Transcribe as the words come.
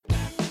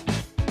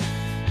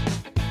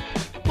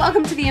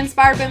Welcome to the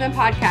Inspired Women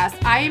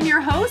Podcast. I am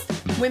your host,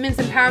 women's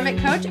empowerment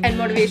coach and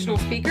motivational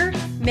speaker,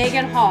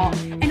 Megan Hall.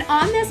 And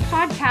on this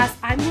podcast,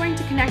 I'm going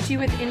to connect you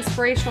with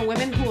inspirational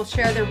women who will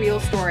share their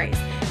real stories.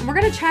 And we're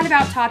going to chat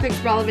about topics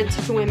relevant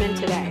to women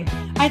today.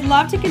 I'd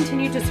love to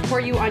continue to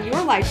support you on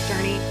your life's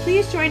journey.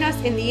 Please join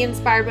us in the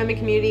Inspired Women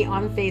community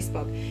on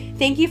Facebook.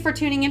 Thank you for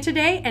tuning in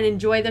today and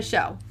enjoy the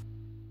show.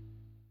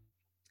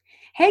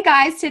 Hey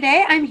guys,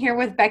 today I'm here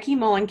with Becky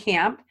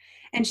Mollenkamp.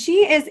 And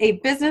she is a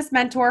business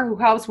mentor who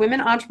helps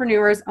women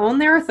entrepreneurs own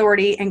their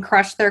authority and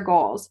crush their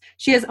goals.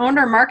 She has owned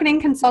her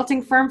marketing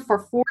consulting firm for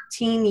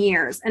 14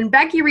 years. And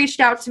Becky reached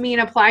out to me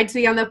and applied to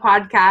be on the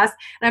podcast.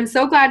 And I'm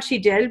so glad she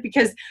did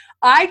because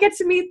I get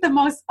to meet the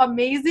most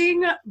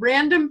amazing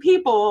random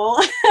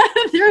people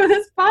through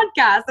this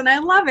podcast. And I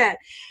love it.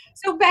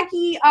 So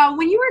Becky,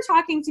 when you were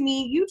talking to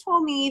me, you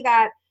told me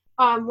that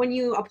when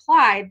you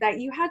applied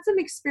that you had some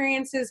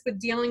experiences with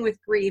dealing with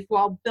grief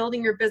while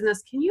building your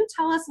business. Can you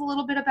tell us a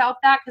little bit about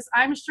that? Because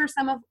I'm sure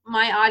some of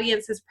my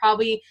audience has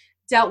probably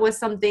dealt with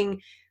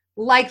something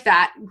like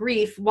that,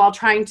 grief, while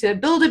trying to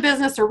build a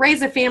business or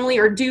raise a family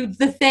or do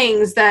the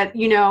things that,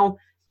 you know,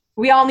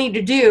 we all need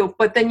to do,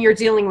 but then you're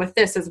dealing with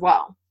this as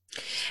well.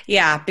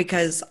 Yeah,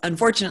 because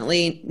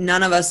unfortunately,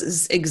 none of us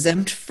is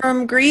exempt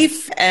from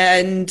grief.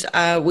 And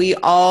we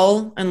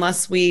all,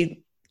 unless we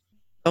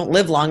don't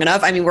live long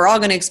enough. I mean, we're all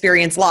going to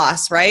experience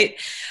loss, right?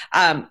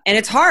 And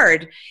it's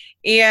hard.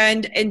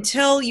 And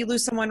until you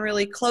lose someone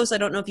really close, I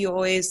don't know if you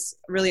always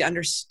really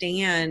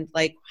understand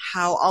like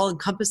how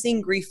all-encompassing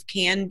grief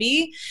can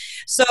be.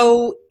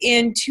 So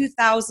in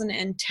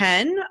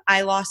 2010,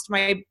 I lost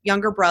my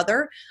younger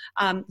brother.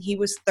 He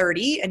was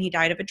 30 and he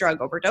died of a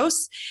drug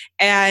overdose.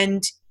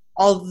 And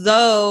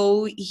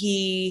although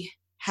he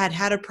had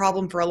had a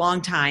problem for a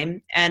long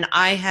time, and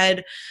I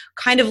had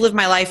kind of lived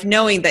my life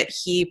knowing that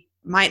he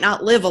might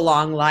not live a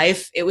long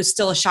life, it was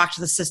still a shock to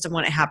the system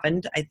when it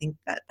happened. I think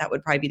that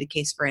would probably be the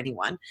case for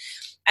anyone.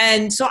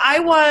 And so I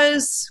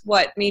was,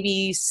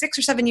 maybe 6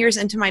 or 7 years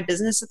into my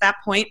business at that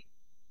point,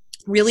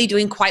 really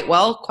doing quite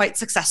well, quite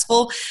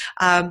successful.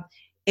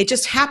 It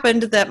just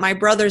happened that my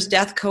brother's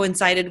death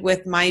coincided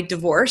with my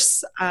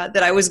divorce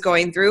that I was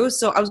going through.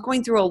 So I was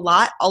going through a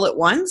lot all at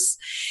once,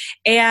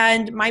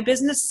 and my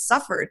business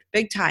suffered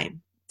big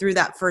time through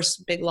that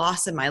first big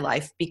loss in my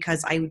life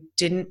because I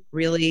didn't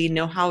really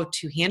know how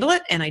to handle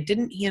it, and I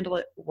didn't handle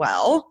it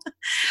well,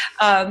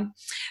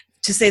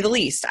 to say the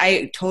least.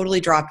 I totally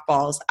dropped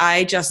balls.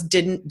 I just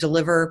didn't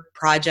deliver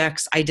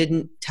projects. I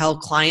didn't tell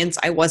clients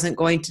I wasn't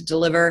going to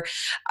deliver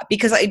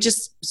because I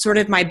just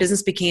my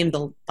business became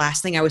the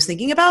last thing I was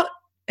thinking about.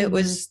 It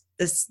was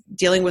this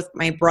dealing with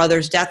my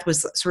brother's death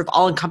was sort of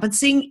all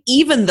encompassing,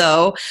 even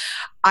though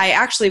I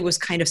actually was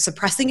kind of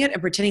suppressing it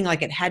and pretending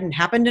like it hadn't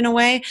happened in a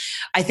way.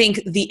 I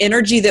think the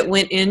energy that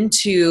went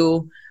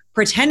into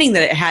pretending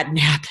that it hadn't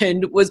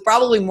happened was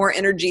probably more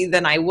energy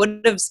than I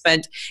would have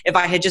spent if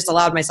I had just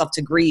allowed myself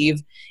to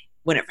grieve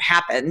when it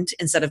happened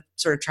instead of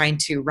sort of trying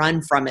to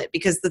run from it.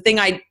 Because the thing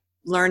I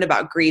learned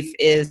about grief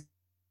is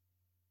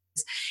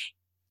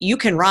you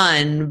can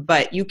run,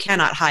 but you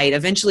cannot hide.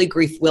 Eventually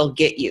grief will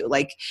get you.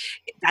 Like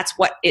that's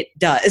what it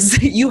does.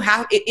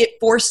 It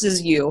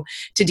forces you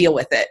to deal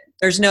with it.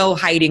 There's no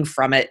hiding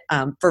from it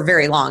for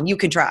very long. You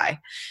can try,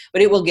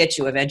 but it will get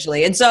you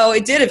eventually. And so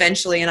it did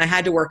eventually, and I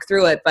had to work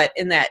through it. But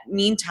in that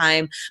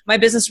meantime, my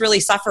business really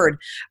suffered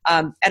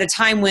at a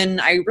time when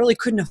I really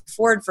couldn't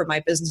afford for my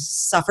business to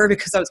suffer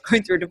because I was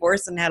going through a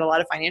divorce and had a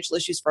lot of financial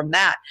issues from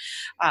that.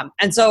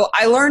 And so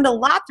I learned a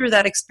lot through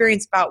that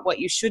experience about what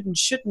you should and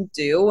shouldn't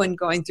do when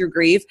going through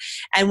grief.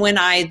 And when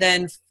I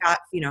then,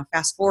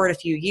 fast forward a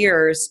few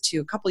years to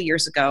a couple of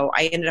years ago,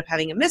 I ended up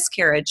having a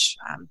miscarriage.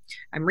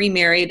 I'm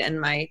remarried,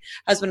 and my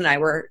husband and I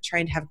were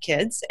trying to have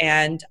kids,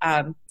 and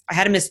I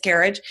had a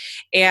miscarriage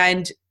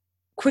and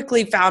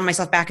quickly found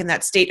myself back in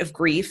that state of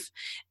grief.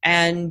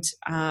 And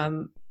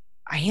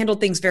I handled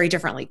things very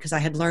differently because I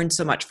had learned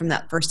so much from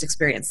that first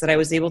experience that I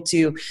was able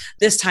to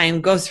this time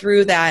go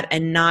through that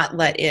and not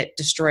let it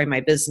destroy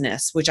my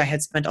business, which I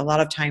had spent a lot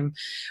of time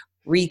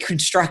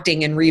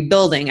reconstructing and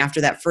rebuilding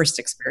after that first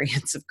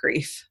experience of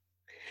grief.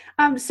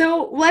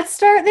 So let's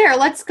start there.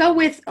 Let's go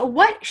with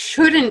what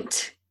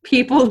shouldn't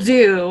people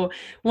do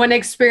when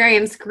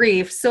experience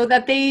grief so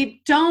that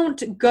they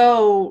don't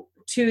go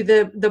to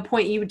the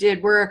point you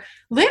did where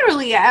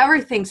literally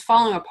everything's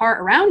falling apart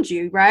around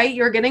you, right?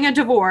 You're getting a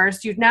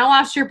divorce. You've now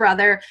lost your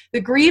brother. The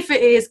grief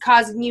is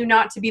causing you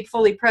not to be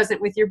fully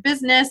present with your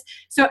business.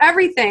 So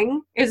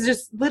everything is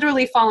just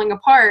literally falling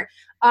apart.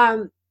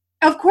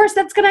 Of course,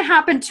 that's going to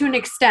happen to an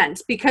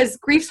extent because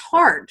grief's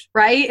hard,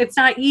 right? It's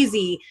not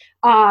easy.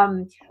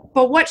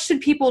 But what should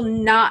people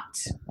not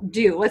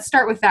do? Let's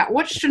start with that.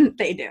 What shouldn't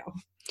they do?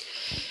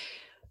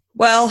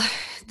 Well,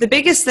 the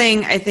biggest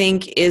thing I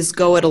think is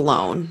go it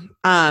alone.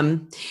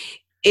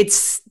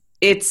 It's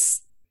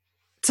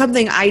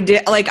something I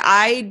did,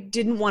 I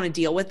didn't want to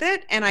deal with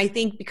it. And I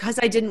think because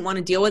I didn't want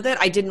to deal with it,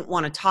 I didn't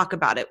want to talk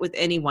about it with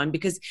anyone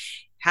because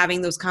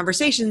having those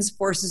conversations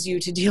forces you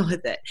to deal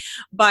with it.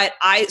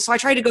 So I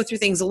tried to go through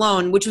things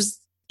alone, which was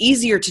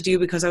easier to do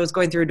because I was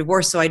going through a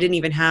divorce. So I didn't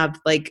even have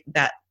like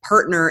that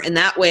partner in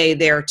that way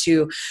there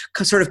to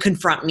sort of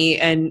confront me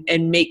and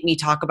make me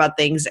talk about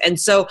things. And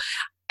so,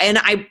 and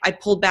I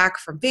pulled back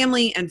from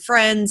family and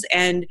friends.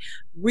 And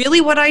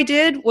really what I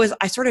did was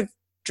I sort of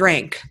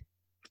drank.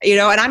 And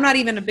I'm not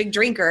even a big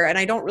drinker and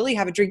I don't really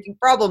have a drinking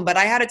problem, but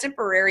I had a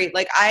temporary,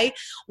 like I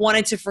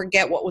wanted to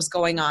forget what was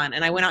going on.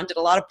 And I went out and did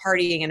a lot of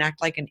partying and act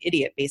like an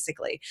idiot,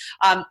 basically.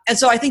 And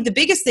so I think the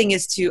biggest thing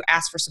is to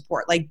ask for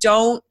support. Like,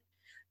 don't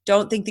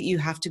think that you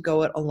have to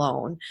go it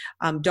alone.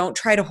 Don't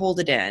try to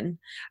hold it in,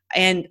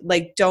 and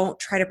like, don't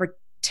try to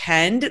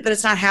pretend that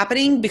it's not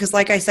happening, because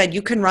like I said,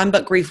 you can run,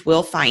 but grief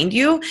will find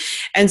you.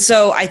 And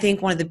so I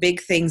think one of the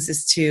big things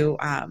is to,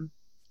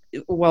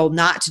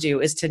 not to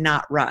do is to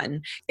not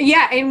run.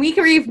 Yeah. And we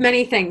grieve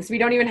many things. We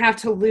don't even have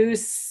to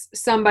lose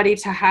somebody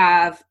to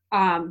have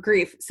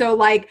grief. So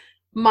like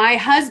my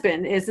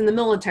husband is in the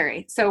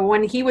military. So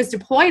when he was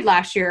deployed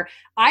last year,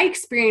 I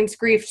experienced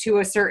grief to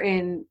a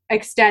certain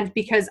extent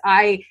because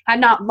I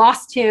had not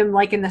lost him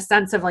like in the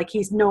sense of like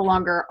he's no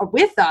longer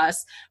with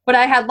us, but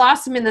I had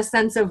lost him in the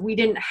sense of we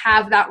didn't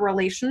have that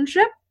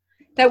relationship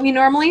that we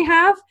normally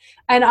have.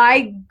 And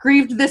I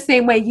grieved the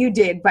same way you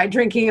did, by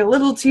drinking a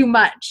little too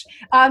much,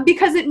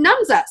 because it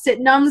numbs us. It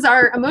numbs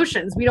our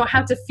emotions. We don't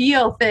have to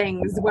feel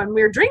things when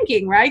we're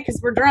drinking, right? Because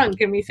we're drunk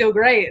and we feel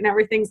great and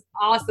everything's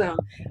awesome.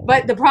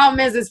 But the problem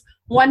is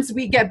once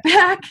we get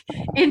back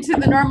into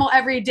the normal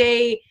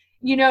everyday,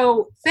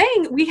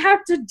 thing, we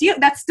have to deal.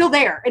 That's still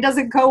there. It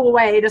doesn't go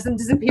away. It doesn't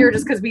disappear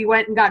just because we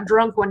went and got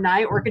drunk one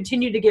night or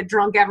continue to get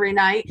drunk every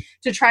night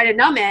to try to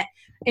numb it.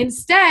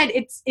 Instead,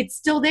 it's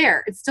still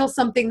there. It's still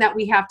something that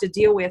we have to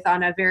deal with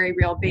on a very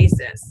real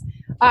basis.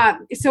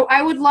 So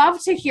I would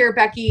love to hear,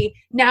 Becky,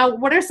 now,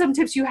 what are some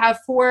tips you have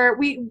for,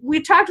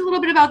 we talked a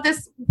little bit about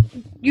this,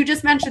 you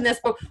just mentioned this,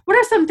 but what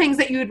are some things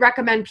that you would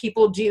recommend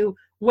people do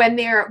when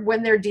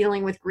they're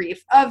dealing with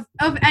grief of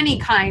any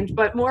kind,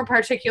 but more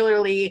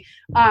particularly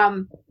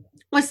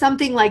with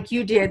something like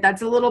you did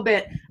that's a little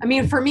bit, I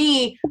mean, for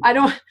me,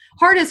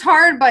 hard is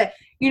hard, but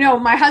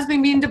my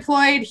husband being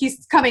deployed,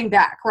 he's coming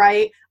back,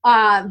 right?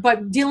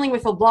 But dealing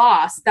with a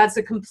loss, that's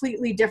a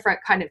completely different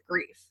kind of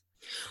grief.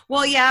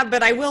 Well, yeah,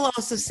 but I will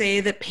also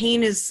say that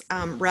pain is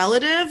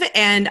relative,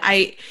 and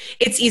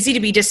it's easy to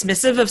be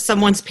dismissive of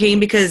someone's pain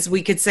because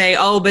we could say,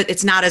 oh, but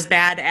it's not as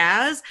bad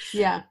as.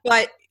 Yeah.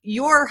 But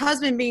your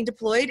husband being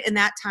deployed in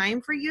that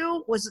time for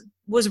you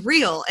was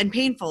real and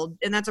painful,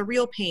 and that's a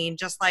real pain,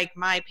 just like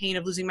my pain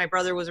of losing my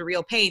brother was a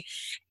real pain.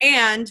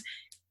 And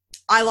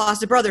I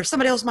lost a brother.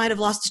 Somebody else might have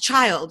lost a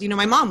child.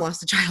 My mom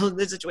lost a child in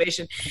this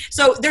situation.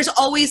 So there's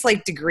always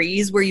like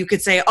degrees where you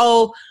could say,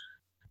 oh,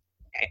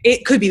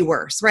 it could be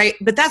worse, right?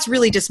 But that's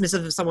really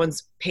dismissive of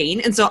someone's pain.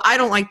 And so I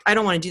don't want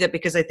to do that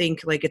because I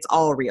think like it's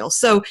all real.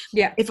 So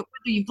yeah, if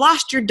you've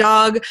lost your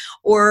dog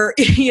or,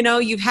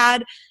 you've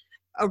had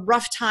a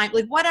rough time,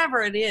 like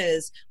whatever it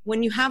is,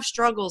 when you have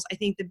struggles, I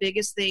think the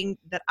biggest thing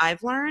that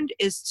I've learned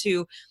is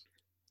to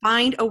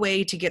find a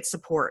way to get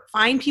support.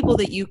 Find people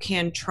that you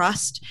can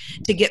trust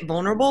to get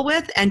vulnerable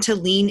with and to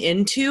lean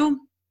into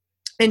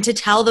and to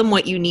tell them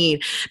what you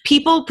need.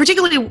 People,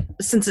 particularly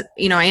since,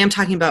 I am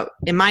talking about,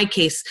 in my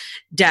case,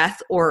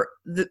 death or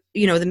the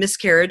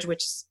miscarriage,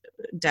 which is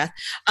death.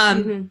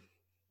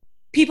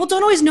 People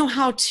don't always know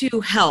how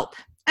to help.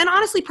 And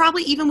honestly,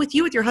 probably even with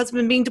you, with your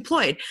husband being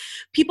deployed,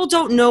 people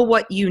don't know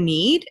what you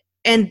need.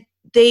 And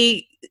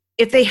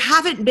if they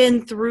haven't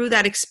been through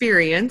that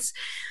experience,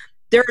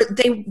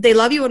 they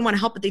love you and want to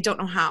help, but they don't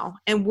know how.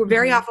 And we're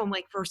very often,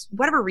 like, for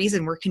whatever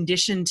reason, we're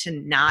conditioned to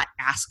not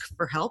ask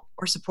for help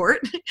or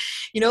support.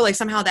 Like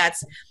somehow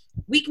that's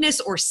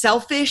weakness or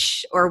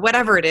selfish or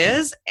whatever it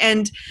is.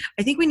 And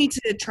I think we need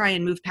to try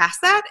and move past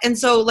that. And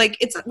so like,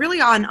 it's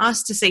really on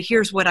us to say,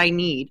 here's what I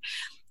need.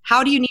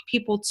 How do you need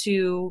people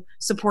to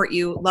support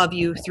you, love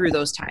you through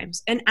those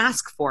times, and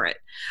ask for it?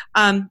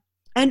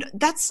 And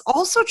that's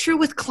also true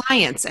with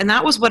clients. And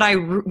that was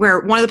where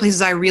one of the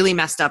places I really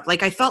messed up.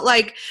 Like I felt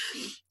like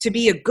to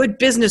be a good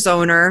business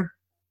owner,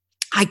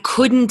 I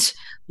couldn't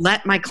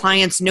let my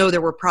clients know there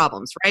were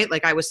problems, right?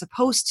 Like I was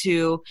supposed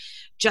to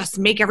just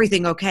make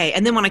everything okay.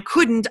 And then when I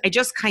couldn't, I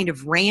just kind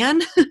of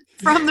ran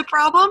from the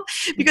problem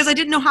because I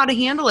didn't know how to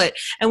handle it.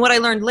 And what I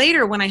learned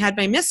later when I had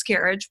my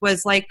miscarriage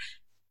was like,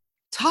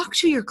 talk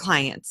to your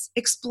clients,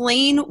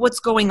 explain what's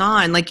going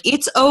on. Like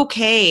it's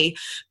okay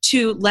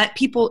to let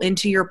people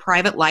into your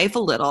private life a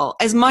little,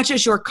 as much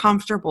as you're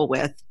comfortable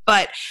with.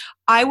 But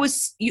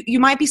you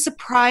might be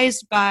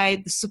surprised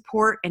by the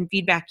support and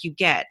feedback you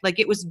get. Like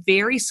it was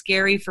very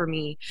scary for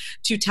me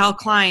to tell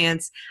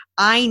clients,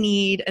 I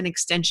need an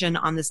extension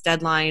on this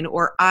deadline,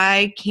 or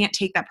I can't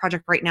take that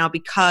project right now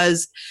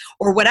because,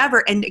 or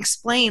whatever, and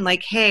explain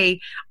like, hey,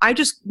 I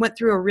just went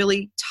through a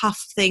really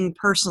tough thing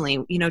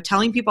personally.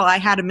 Telling people I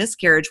had a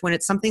miscarriage when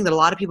it's something that a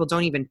lot of people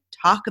don't even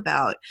talk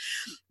about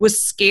was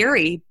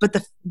scary. But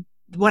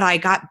what I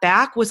got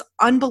back was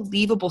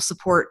unbelievable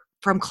support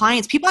from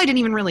clients, people I didn't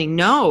even really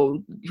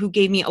know, who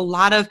gave me a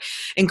lot of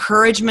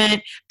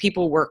encouragement.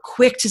 People were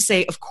quick to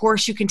say, of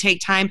course you can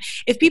take time.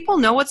 If people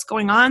know what's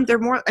going on, they're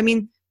more,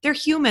 they're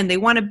human.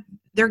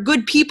 They're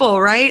good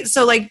people, right?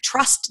 So like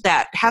trust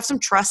that, have some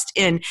trust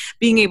in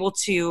being able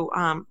to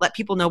let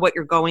people know what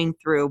you're going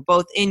through,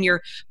 both in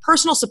your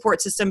personal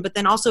support system, but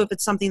then also if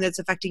it's something that's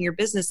affecting your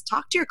business,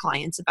 talk to your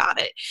clients about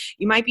it.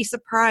 You might be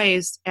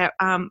surprised at,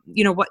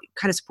 what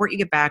kind of support you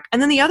get back.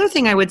 And then the other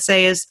thing I would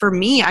say is, for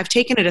me, I've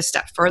taken it a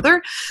step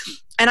further,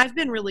 and I've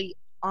been really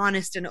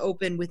honest and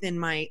open within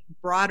my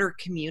broader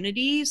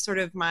community, sort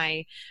of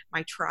my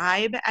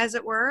tribe, as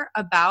it were,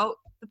 about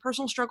the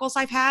personal struggles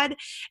I've had.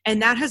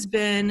 And that has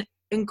been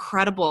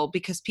incredible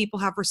because people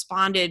have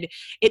responded.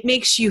 It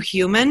makes you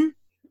human.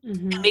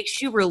 Mm-hmm. It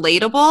makes you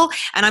relatable.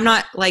 And I'm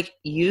not like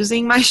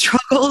using my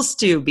struggles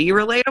to be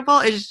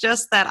relatable. It's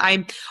just that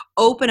I'm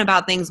open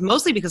about things,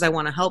 mostly because I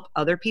want to help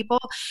other people.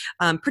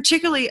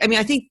 Particularly, I mean,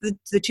 I think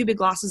the two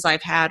big losses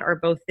I've had are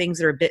both things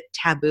that are a bit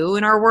taboo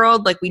in our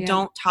world. Like we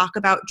don't talk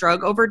about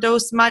drug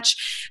overdose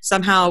much.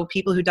 Somehow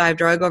people who die of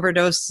drug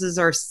overdoses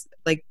are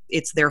like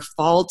it's their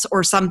fault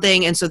or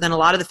something. And so then a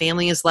lot of the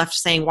family is left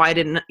saying, why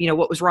didn't,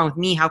 what was wrong with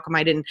me? How come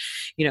I didn't,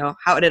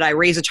 how did I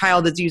raise a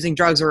child that's using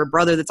drugs, or a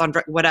brother that's on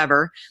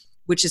whatever,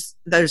 which is,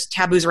 there's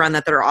taboos around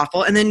that are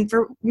awful. And then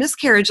for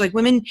miscarriage, like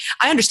women,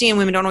 I understand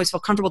women don't always feel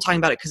comfortable talking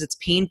about it because it's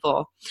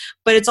painful,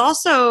 but it's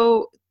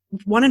also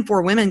 1 in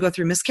 4 women go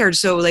through miscarriage.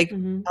 So like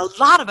a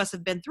lot of us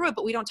have been through it,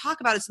 but we don't talk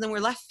about it. So then we're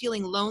left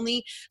feeling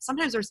lonely.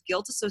 Sometimes there's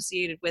guilt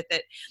associated with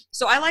it.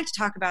 So I like to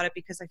talk about it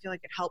because I feel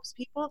like it helps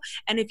people.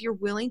 And if you're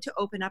willing to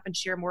open up and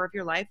share more of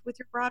your life with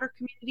your broader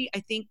community, I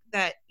think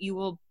that you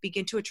will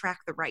begin to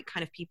attract the right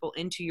kind of people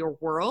into your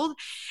world,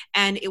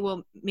 and it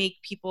will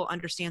make people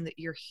understand that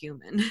you're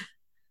human.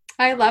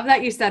 I love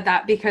that you said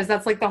that, because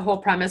that's like the whole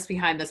premise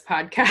behind this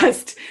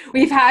podcast.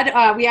 We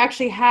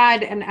actually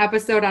had an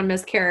episode on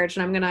miscarriage,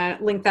 and I'm going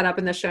to link that up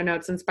in the show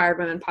notes,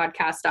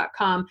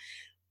 inspiredwomenpodcast.com.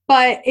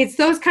 But it's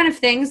those kind of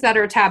things that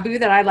are taboo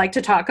that I like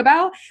to talk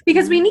about,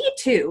 because we need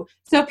to,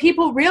 so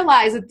people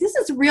realize that this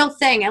is a real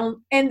thing.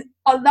 And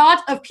a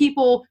lot of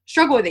people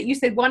struggle with it. You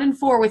said 1 in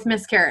 4 with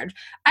miscarriage.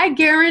 I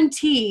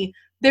guarantee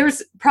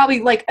there's probably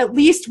like at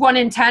least 1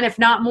 in 10, if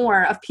not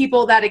more, of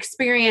people that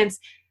experience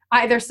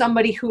either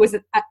somebody who is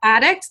an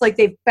addict, like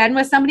they've been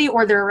with somebody,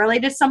 or they're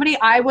related to somebody.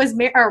 I was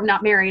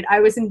not married. I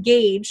was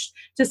engaged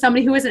to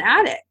somebody who was an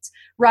addict,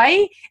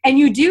 right? And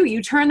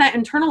you turn that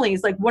internally.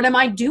 It's like, what am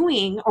I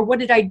doing? Or what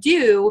did I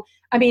do?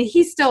 I mean,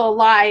 he's still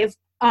alive.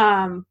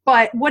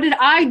 But what did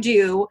I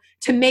do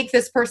to make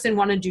this person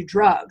want to do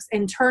drugs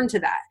and turn to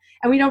that?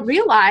 And we don't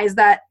realize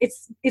that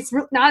it's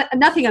not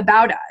nothing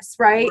about us,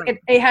 right?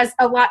 It has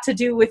a lot to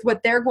do with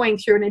what they're going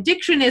through. And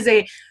addiction is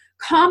a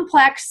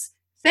complex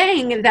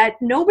thing that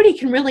nobody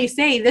can really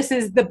say this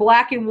is the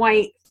black and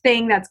white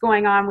thing that's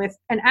going on with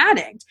an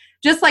addict.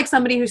 Just like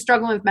somebody who's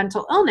struggling with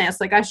mental illness,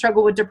 like I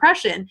struggle with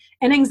depression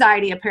and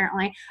anxiety,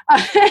 apparently.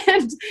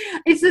 And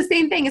it's the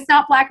same thing. It's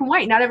not black and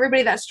white. Not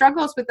everybody that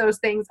struggles with those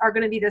things are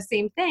going to be the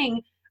same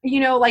thing.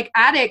 Like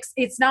addicts,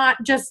 it's not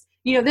just,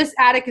 this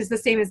addict is the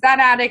same as that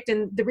addict,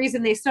 and the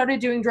reason they started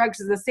doing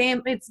drugs is the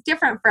same. It's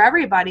different for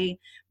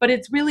everybody, but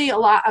it's really a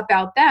lot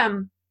about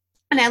them.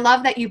 And I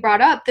love that you brought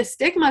up the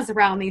stigmas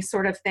around these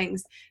sort of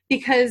things,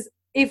 because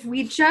if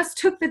we just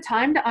took the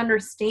time to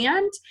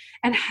understand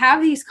and have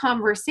these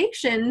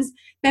conversations,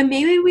 then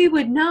maybe we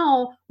would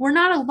know we're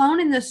not alone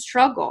in this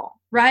struggle,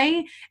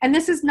 right? And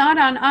this is not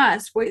on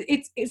us.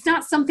 It's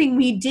not something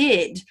we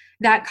did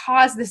that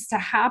caused this to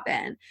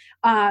happen.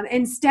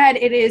 Instead,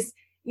 it is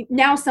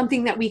now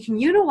something that we can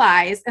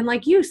utilize. And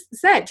like you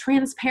said,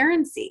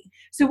 transparency.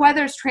 So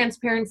whether it's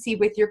transparency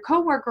with your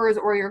coworkers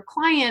or your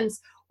clients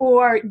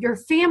or your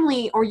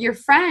family or your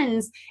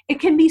friends,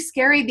 it can be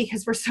scary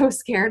because we're so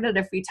scared that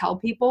if we tell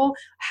people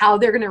how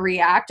they're going to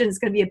react, and it's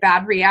going to be a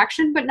bad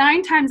reaction, but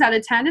 9 times out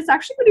of 10, it's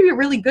actually going to be a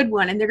really good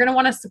one. And they're going to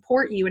want to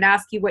support you and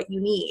ask you what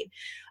you need.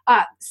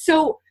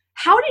 So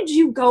how did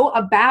you go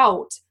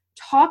about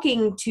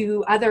talking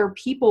to other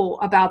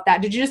people about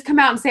that? Did you just come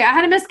out and say, I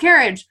had a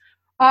miscarriage?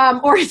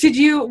 Or did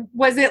you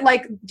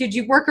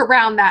work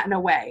around that in a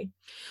way?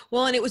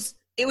 Well, and it was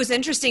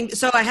interesting.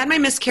 So I had my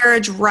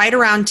miscarriage right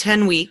around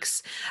 10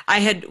 weeks.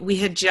 We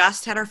had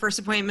just had our first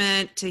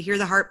appointment to hear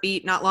the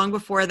heartbeat not long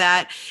before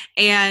that.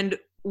 And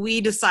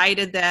we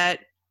decided that,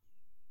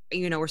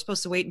 we're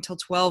supposed to wait until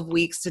 12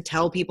 weeks to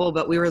tell people,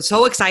 but we were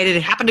so excited.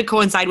 It happened to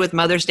coincide with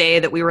Mother's Day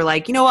that we were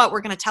like, you know what,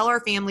 we're going to tell our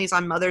families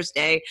on Mother's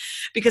Day,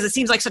 because it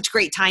seems like such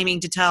great timing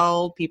to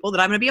tell people that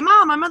I'm going to be a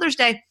mom on Mother's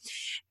Day.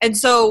 And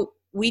so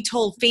we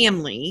told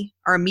family,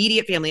 our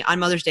immediate family, on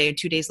Mother's Day, and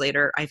 2 days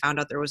later, I found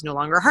out there was no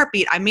longer a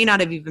heartbeat. I may not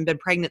have even been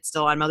pregnant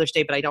still on Mother's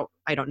Day, but I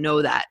don't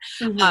know that.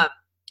 Mm-hmm.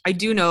 I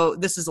do know,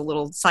 this is a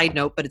little side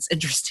note, but it's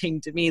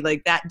interesting to me.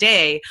 Like that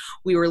day,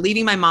 we were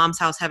leaving my mom's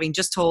house, having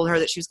just told her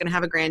that she was going to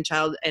have a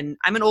grandchild, and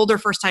I'm an older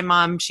first-time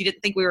mom. She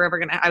didn't think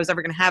I was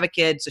ever going to have a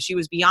kid, so she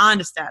was beyond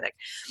ecstatic.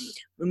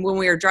 And when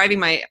we were driving,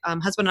 my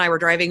husband and I were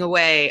driving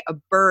away, a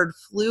bird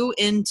flew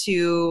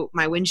into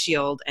my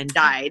windshield and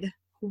died.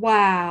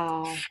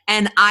 Wow.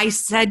 And I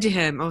said to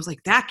him, I was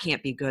like, that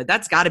can't be good.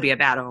 That's got to be a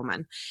bad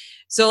omen.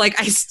 So like,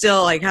 I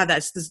still like have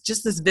this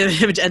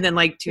vivid image. And then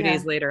like 2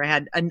 days later, I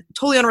had a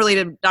totally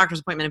unrelated doctor's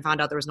appointment and found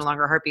out there was no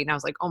longer a heartbeat. And I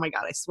was like, oh my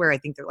God, I swear, I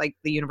think they're like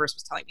the universe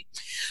was telling me.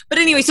 But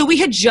anyway, so we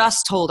had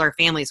just told our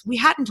families. We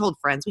hadn't told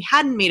friends. We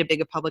hadn't made a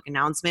big public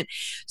announcement.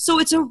 So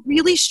it's a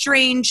really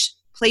strange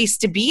place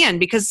to be in,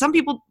 because some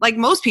people, like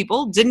most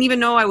people, didn't even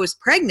know I was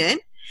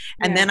pregnant.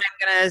 And then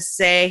I'm going to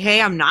say,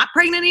 hey, I'm not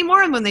pregnant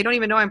anymore. And when they don't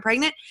even know I'm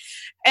pregnant.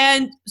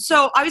 And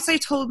so obviously I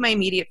told my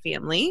immediate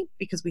family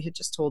because we had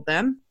just told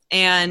them,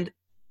 and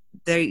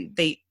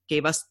they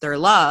gave us their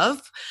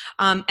love.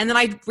 And then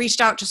I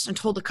reached out just and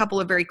told a couple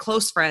of very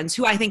close friends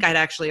who I think I'd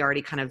actually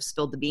already kind of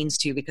spilled the beans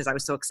to because I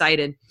was so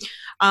excited.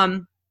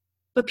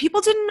 But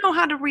people didn't know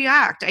how to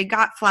react. I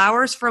got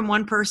flowers from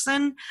one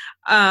person.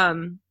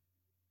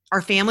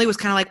 Our family was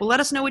kind of like, well,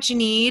 let us know what you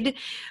need.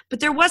 But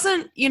there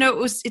wasn't,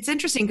 it's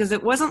interesting because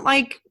it wasn't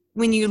like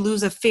when you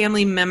lose a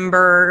family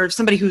member or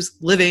somebody who's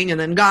living and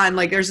then gone,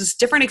 like there's this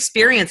different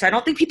experience. I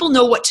don't think people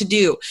know what to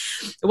do.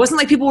 It wasn't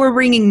like people were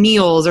bringing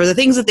meals or the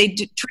things that they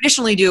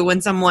traditionally do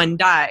when someone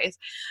dies.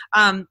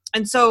 And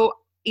so,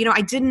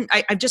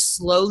 I just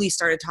slowly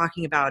started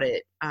talking about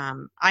it.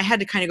 I had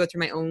to kind of go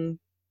through my own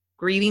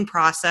grieving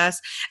process.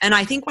 And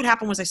I think what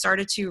happened was I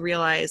started to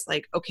realize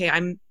like, okay,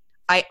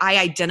 I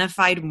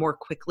identified more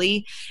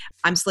quickly,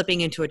 I'm slipping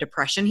into a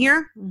depression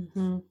here,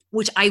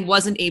 which I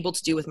wasn't able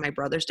to do with my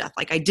brother's death.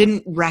 Like I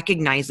didn't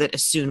recognize it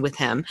as soon with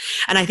him.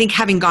 And I think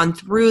having gone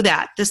through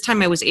that, this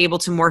time I was able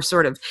to more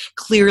sort of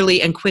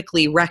clearly and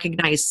quickly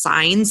recognize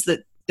signs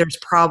that there's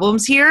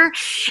problems here.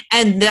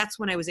 And that's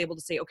when I was able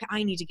to say, okay,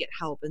 I need to get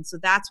help. And so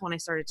that's when I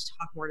started to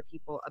talk more to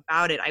people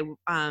about it.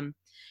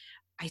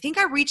 I think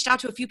I reached out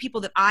to a few people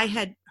that I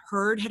had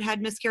heard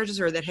had miscarriages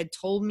or that had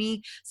told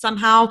me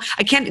somehow.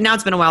 Now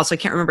it's been a while, so I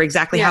can't remember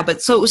exactly how,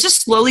 but so it was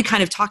just slowly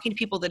kind of talking to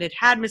people that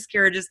had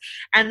miscarriages,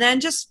 and then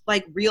just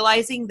like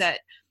realizing that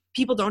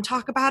people don't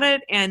talk about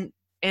it, and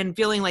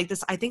feeling like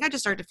this, I think I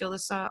just started to feel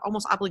this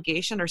almost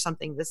obligation or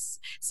something, this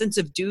sense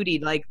of duty,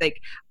 like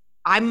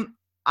I'm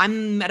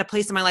at a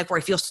place in my life where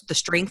I feel the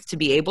strength to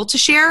be able to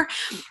share.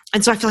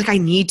 And so I feel like I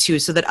need to,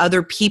 so that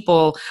other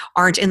people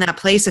aren't in that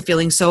place of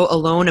feeling so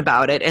alone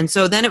about it. And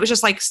so then it was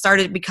just like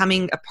started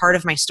becoming a part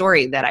of my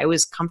story that I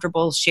was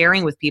comfortable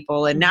sharing with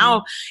people. And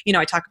now,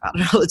 I talk about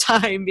it all the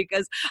time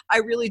because I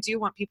really do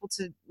want people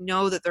to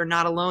know that they're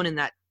not alone in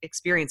that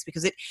experience,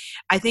 because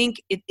I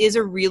think it is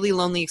a really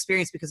lonely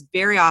experience, because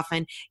very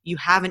often you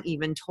haven't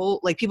even told,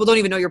 like people don't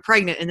even know you're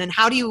pregnant. And then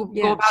how do you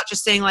go about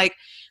just saying like,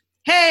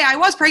 hey, I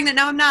was pregnant,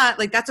 now I'm not?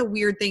 Like that's a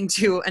weird thing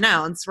to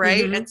announce,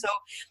 right? And so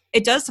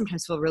it does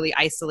sometimes feel really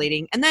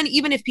isolating. And then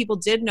even if people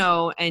did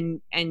know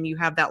and you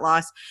have that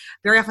loss,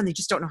 very often they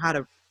just don't know how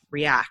to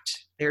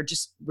react.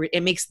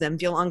 It makes them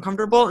feel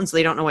uncomfortable, and so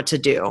they don't know what to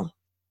do.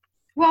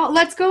 Well,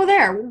 let's go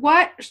there.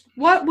 What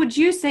would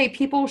you say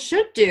people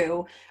should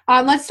do?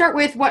 Let's start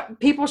with what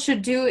people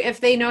should do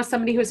if they know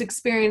somebody who's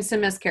experienced a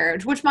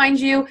miscarriage, which, mind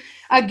you,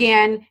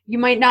 again, you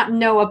might not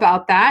know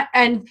about that.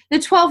 And the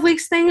 12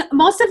 weeks thing,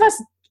 most of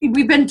us,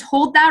 we've been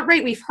told that,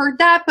 right? We've heard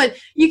that, but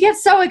you get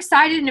so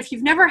excited. And if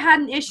you've never had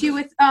an issue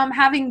with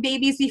having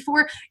babies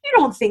before, you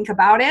don't think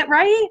about it,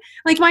 right?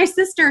 Like my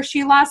sister,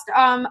 she lost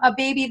a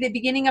baby at the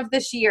beginning of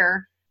this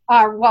year.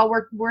 Well,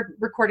 we're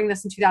recording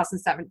this in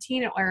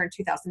 2017 or in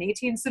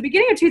 2018. So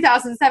beginning of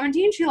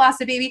 2017, she lost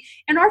a baby,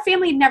 and our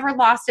family never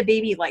lost a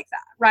baby like that,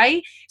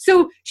 right?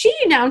 So she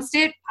announced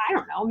it, I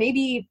don't know,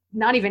 maybe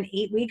not even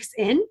 8 weeks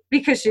in,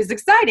 because she's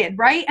excited,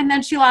 right? And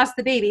then she lost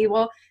the baby.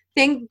 Well,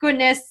 thank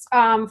goodness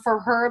for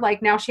her,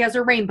 like now she has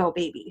a rainbow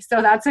baby.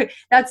 So that's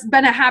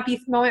been a happy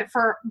moment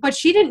but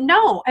she didn't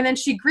know. And then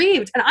she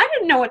grieved, and I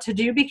didn't know what to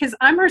do because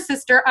I'm her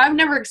sister. I've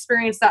never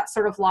experienced that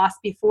sort of loss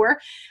before.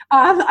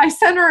 I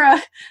sent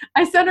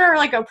her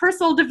like a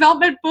personal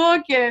development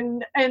book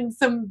and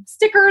some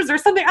stickers or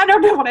something. I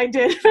don't know what I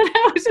did, but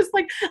I was just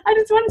like, I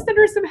just want to send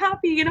her some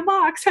happy in a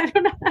box. I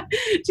don't know.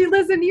 She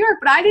lives in New York,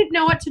 but I didn't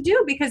know what to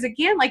do because,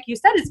 again, like you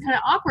said, it's kind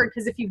of awkward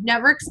because if you've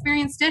never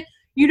experienced it,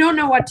 you don't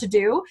know what to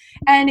do.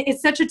 And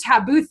it's such a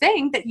taboo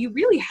thing that you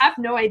really have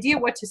no idea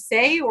what to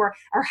say or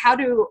how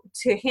to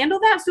handle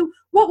that. So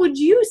what would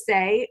you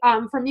say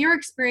from your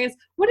experience?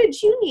 What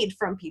did you need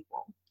from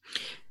people?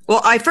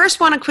 Well, I first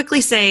want to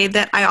quickly say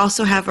that I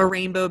also have a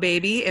rainbow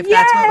baby, if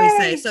that's what we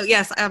say. So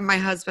yes, my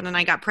husband and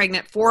I got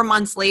pregnant 4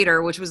 months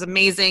later, which was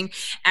amazing.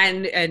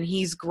 And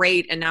he's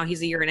great. And now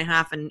he's a year and a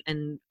half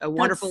and a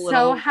wonderful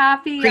little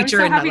happy.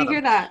 creature. I'm so happy to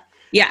hear that.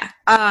 Yeah.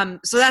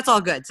 So that's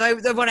all good. So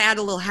I want to add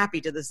a little happy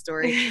to this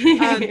story.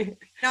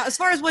 Now, as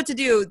far as what to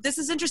do, this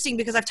is interesting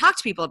because I've talked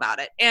to people about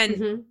it,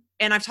 and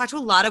I've talked to a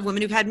lot of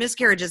women who've had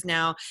miscarriages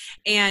now,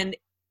 and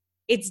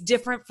it's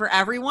different for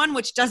everyone,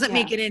 which doesn't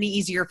make it any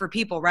easier for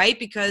people, right?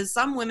 Because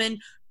some women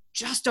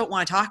just don't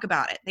want to talk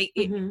about it.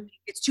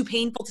 It's too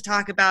painful to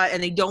talk about,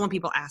 and they don't want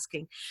people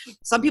asking.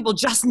 Some people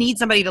just need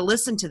somebody to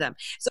listen to them.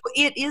 So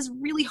it is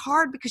really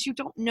hard because you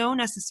don't know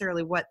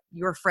necessarily what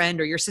your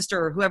friend or your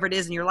sister or whoever it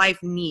is in your life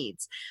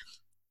needs.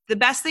 The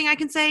best thing I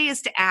can say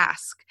is to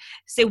ask.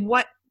 Say,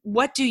 what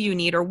what do you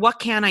need, or what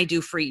can I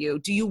do for you?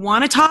 Do you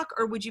want to talk,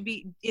 or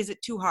is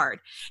it too hard?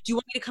 Do you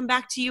want me to come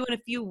back to you in a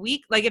few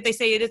weeks? Like if they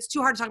say it's too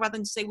hard to talk about,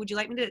 then say, would you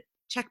like me to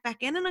check back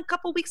in a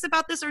couple weeks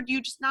about this? Or do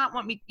you just not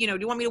want me, do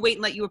you want me to wait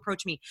and let you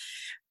approach me?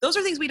 Those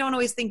are things we don't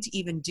always think to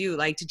even do,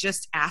 like to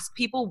just ask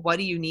people, what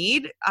do you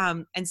need?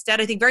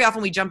 Instead, I think very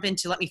often we jump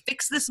into let me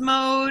fix this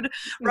mode,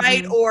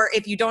 right? Mm-hmm. Or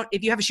if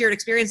you have a shared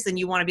experience, then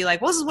you want to be like,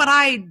 well, this is what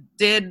I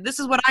did. This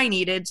is what I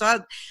needed.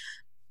 But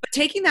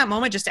taking that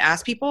moment just to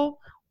ask people,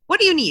 what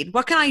do you need?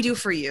 What can I do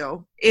for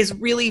you is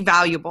really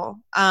valuable.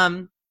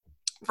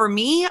 For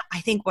me,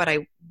 I think what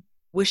I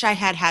wish I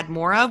had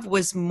more of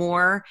was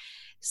more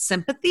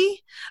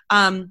sympathy.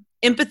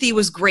 Empathy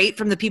was great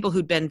from the people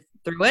who'd been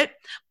through it,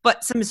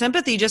 but some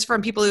sympathy just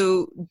from people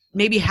who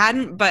maybe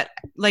hadn't, but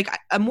like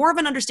a more of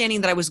an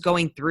understanding that I was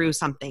going through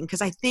something.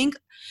 Cause I think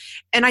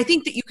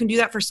that you can do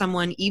that for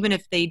someone, even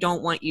if they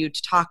don't want you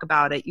to talk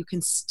about it. You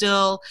can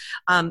still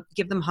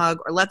give them a hug,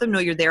 or let them know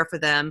you're there for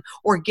them,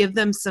 or give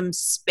them some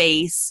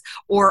space,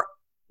 or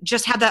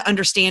just have that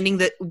understanding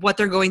that what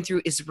they're going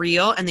through is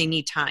real and they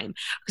need time.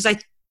 Because I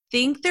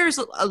think there's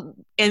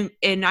and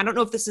I don't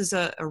know if this is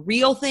a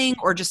real thing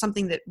or just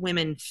something that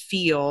women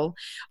feel,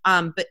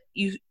 but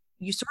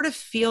you sort of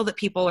feel that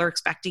people are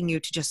expecting you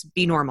to just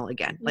be normal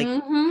again. Like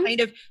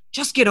kind of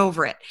just get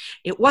over it.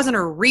 It wasn't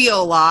a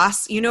real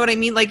loss. You know what I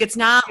mean? Like it's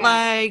not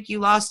like you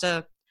lost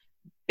a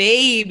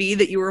baby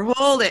that you were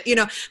holding,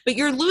 but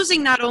you're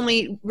losing, not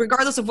only,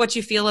 regardless of what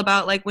you feel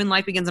about like when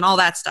life begins and all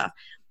that stuff,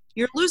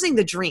 you're losing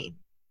the dream.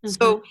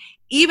 So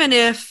even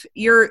if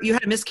you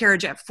had a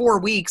miscarriage at 4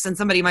 weeks, and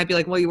somebody might be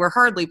like, well, you were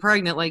hardly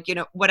pregnant, like,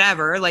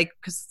 whatever, like,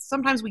 because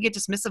sometimes we get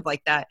dismissive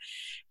like that.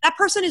 That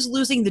person is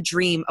losing the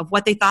dream of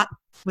what they thought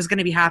was going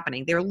to be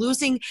happening. They're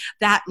losing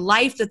that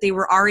life that they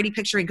were already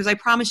picturing. Because I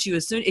promise you,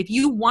 if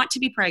you want to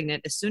be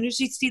pregnant, as soon as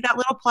you see that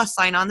little plus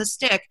sign on the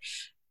stick,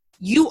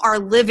 you are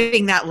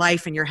living that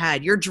life in your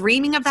head. You're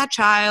dreaming of that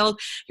child.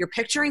 You're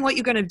picturing what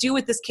you're going to do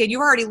with this kid.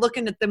 You're already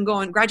looking at them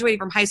graduating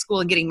from high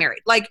school and getting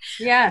married. Like,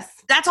 yes,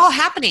 that's all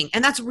happening,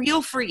 and that's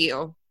real for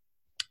you.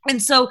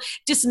 And so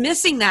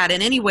dismissing that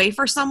in any way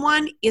for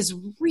someone is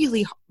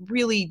really,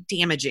 really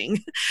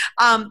damaging.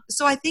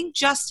 So I think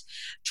just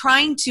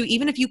trying to,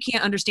 even if you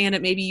can't understand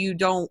it, maybe you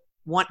don't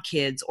want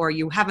kids, or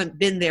you haven't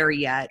been there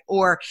yet,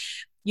 or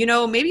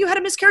maybe you had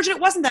a miscarriage and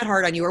it wasn't that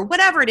hard on you, or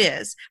whatever it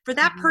is. For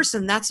that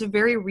person, that's a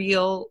very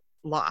real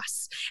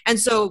loss. And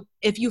so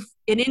if you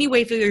in any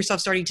way feel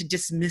yourself starting to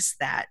dismiss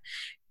that,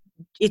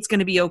 it's going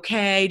to be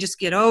okay, just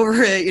get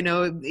over it,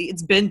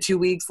 it's been 2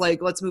 weeks,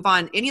 like, let's move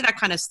on. Any of that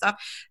kind of stuff,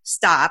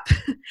 stop.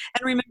 And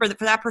remember that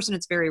for that person,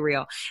 it's very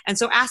real. And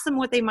so ask them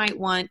what they might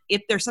want.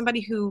 If there's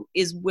somebody who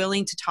is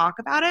willing to talk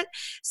about it,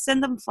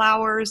 send them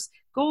flowers,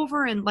 go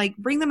over and like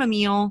bring them a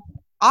meal,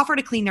 offer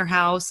to clean their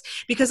house.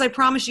 Because I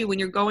promise you, when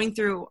you're going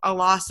through a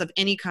loss of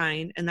any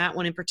kind, and that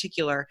one in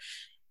particular,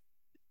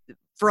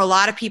 for a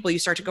lot of people, you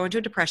start to go into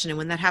a depression. And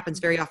when that happens,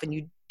 very often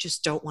you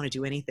just don't want to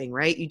do anything,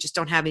 right? You just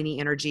don't have any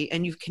energy,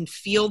 and you can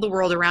feel the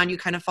world around you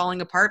kind of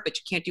falling apart, but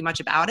you can't do much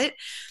about it.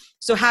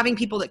 So having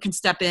people that can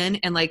step in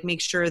and like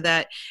make sure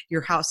that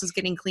your house is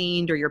getting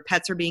cleaned, or your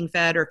pets are being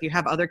fed, or if you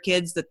have other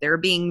kids, that they're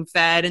being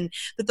fed, and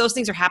that those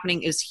things are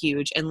happening is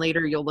huge. And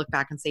later you'll look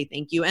back and say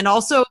thank you. And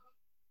also,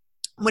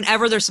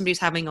 whenever there's somebody who's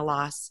having a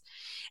loss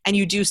and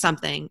you do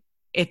something,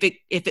 if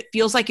it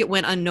feels like it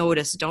went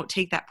unnoticed, don't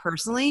take that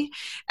personally,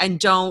 and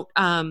don't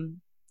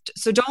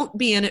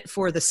be in it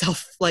for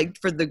the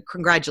for the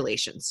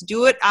congratulations.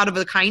 Do it out of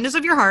the kindness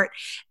of your heart.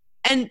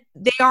 And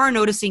they are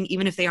noticing,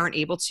 even if they aren't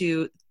able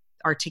to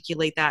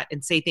articulate that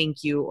and say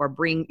thank you, or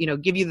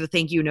give you the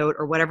thank you note,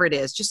 or whatever it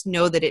is. Just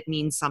know that it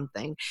means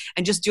something,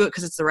 and just do it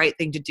because it's the right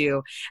thing to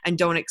do. And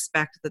don't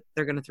expect that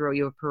they're going to throw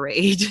you a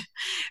parade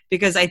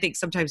because I think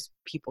sometimes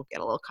people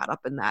get a little caught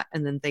up in that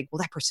and then think, well,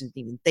 that person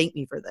didn't even thank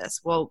me for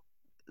this. Well,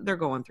 they're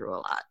going through a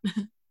lot.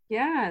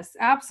 Yes,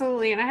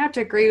 absolutely. And I have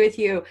to agree with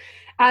you,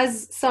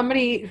 as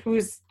somebody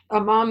who's a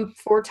mom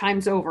 4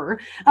 times over.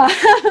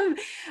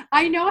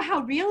 I know how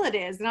real it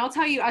is. And I'll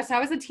tell you, so I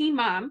was a teen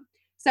mom.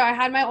 So I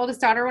had my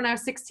oldest daughter when I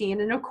was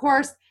 16. And of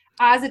course,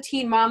 as a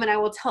teen mom, and I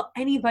will tell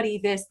anybody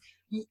this,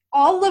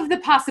 all of the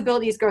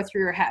possibilities go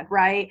through your head,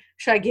 right?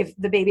 Should I give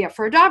the baby up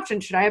for adoption?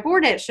 Should I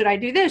abort it? Should I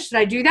do this? Should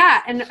I do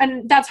that?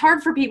 And that's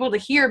hard for people to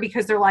hear,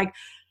 because they're like,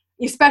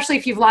 especially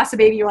if you've lost a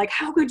baby, you're like,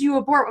 how could you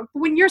abort?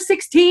 When you're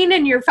 16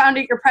 and you're found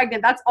out you're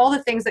pregnant, that's all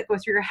the things that go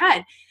through your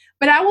head.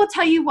 But I will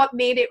tell you what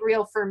made it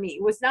real for me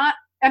was not,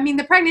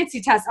 the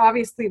pregnancy test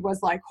obviously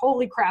was like,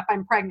 holy crap,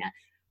 I'm pregnant.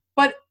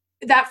 But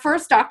that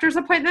first doctor's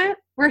appointment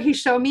where he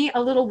showed me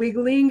a little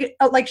wiggling,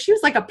 like she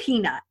was like a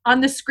peanut on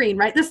the screen,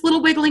 right? This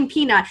little wiggling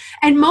peanut.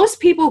 And most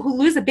people who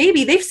lose a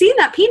baby, they've seen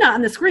that peanut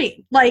on the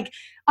screen. Like,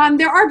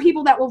 there are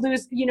people that will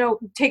lose,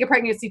 take a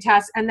pregnancy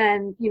test and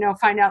then,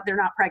 find out they're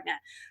not pregnant.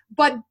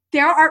 But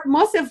there are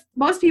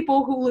most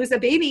people who lose a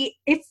baby,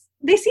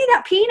 they see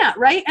that peanut,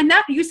 right? And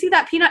that you see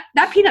that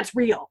peanut's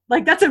real.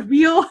 Like that's a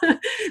real,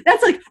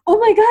 that's like, oh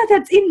my God,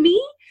 that's in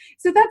me.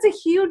 So that's a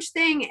huge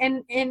thing.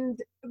 And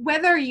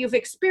whether you've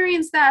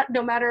experienced that,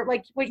 no matter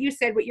like what you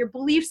said, what your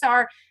beliefs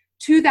are,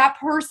 to that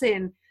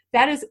person,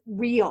 that is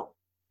real.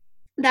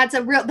 That's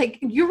a real, like,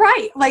 you're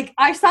right. Like,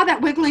 I saw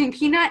that wiggling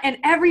peanut and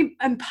every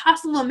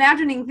impossible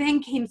imagining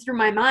thing came through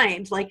my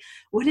mind. Like,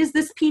 what is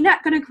this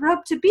peanut going to grow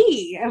up to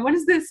be? And what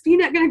is this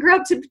peanut going to grow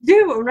up to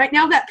do? And right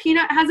now that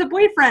peanut has a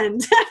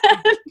boyfriend.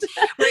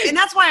 Right, and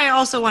that's why I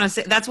also want to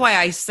say, that's why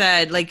I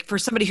said, like, for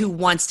somebody who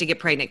wants to get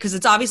pregnant, because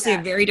it's obviously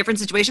a very different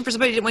situation for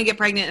somebody who didn't want to get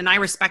pregnant, and I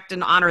respect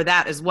and honor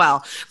that as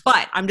well.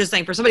 But I'm just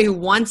saying, for somebody who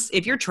wants,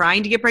 if you're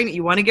trying to get pregnant,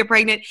 you want to get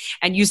pregnant,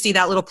 and you see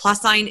that little plus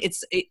sign,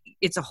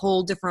 it's a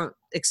whole different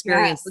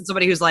experience than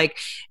somebody who's like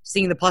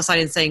seeing the plus sign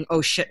and saying,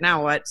 "Oh shit,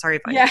 now what?" Sorry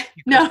if I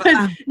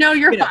no,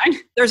 you're fine.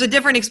 There's a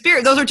different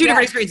experience. Those are two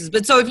different experiences.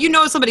 But so if you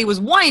know somebody was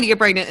wanting to get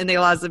pregnant and they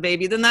lost the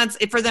baby, then that's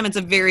it for them. It's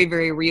a very,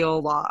 very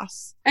real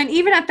loss. And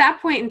even at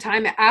that point in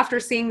time, after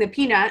seeing the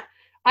peanut,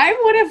 I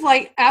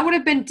would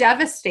have been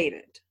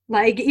devastated.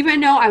 Like,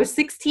 even though I was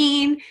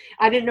 16,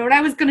 I didn't know what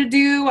I was going to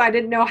do. I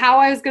didn't know how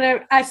I was going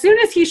to, as soon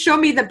as he showed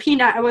me the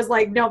peanut, I was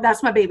like, no,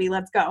 that's my baby.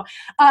 Let's go.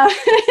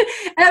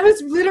 That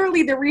was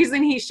literally the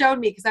reason he showed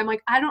me. Cause I'm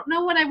like, I don't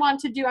know what I want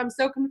to do. I'm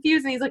so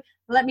confused. And he's like,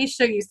 let me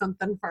show you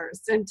something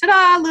first. And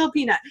ta-da, little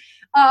peanut.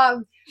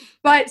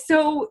 But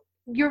so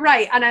you're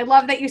right. And I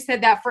love that you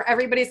said that for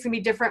everybody, it's going to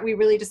be different. We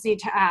really just need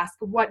to ask,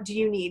 what do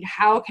you need?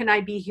 How can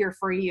I be here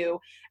for you?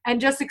 And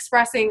just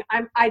expressing,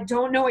 I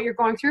don't know what you're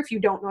going through if you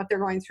don't know what they're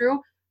going through.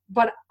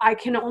 But I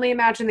can only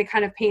imagine the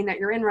kind of pain that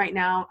you're in right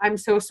now. I'm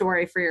so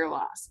sorry for your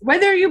loss.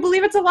 Whether you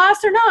believe it's a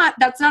loss or not,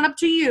 that's not up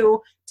to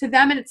you. To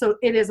them, it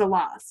is a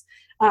loss.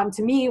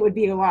 To me, it would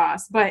be a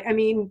loss. But I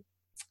mean,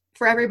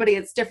 for everybody,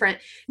 it's different.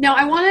 Now,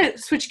 I want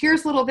to switch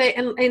gears a little bit.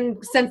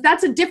 And since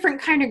that's a different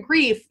kind of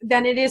grief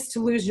than it is to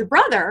lose your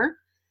brother,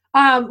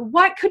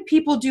 what could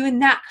people do in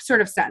that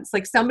sort of sense?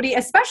 Like somebody,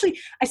 especially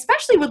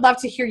would love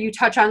to hear you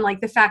touch on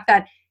like the fact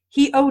that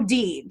he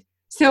OD'd.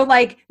 So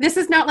like, this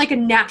is not like a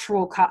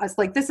natural cause.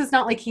 Like, this is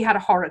not like he had a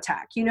heart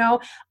attack, you know,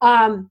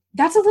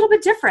 that's a little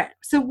bit different.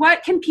 So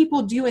what can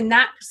people do in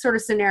that sort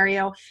of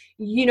scenario?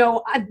 You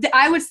know,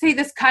 I would say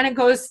this kind of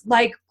goes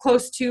like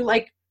close to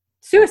like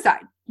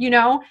suicide, you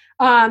know,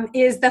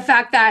 is the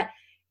fact that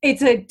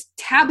it's a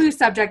taboo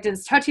subject and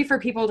it's touchy for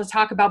people to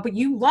talk about, but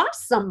you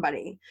lost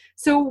somebody.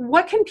 So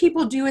what can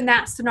people do in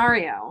that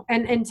scenario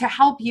and to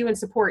help you and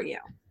support you?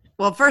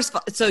 Well, first of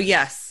all, so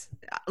yes.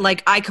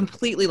 Like, I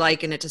completely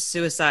liken it to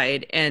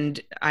suicide, and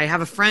I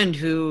have a friend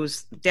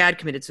whose dad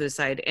committed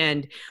suicide,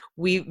 and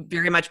we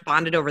very much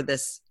bonded over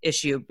this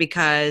issue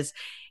because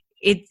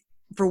it,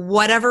 for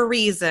whatever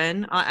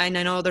reason, and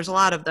I know there's a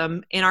lot of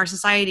them in our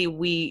society,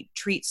 we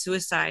treat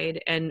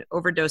suicide and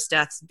overdose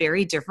deaths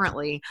very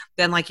differently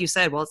than, like you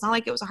said, well, it's not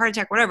like it was a heart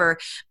attack, whatever,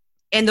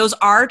 and those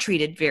are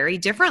treated very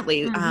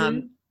differently.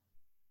 Mm-hmm.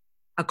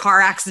 A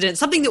car accident,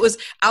 something that was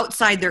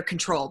outside their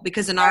control,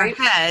 because in our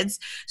heads,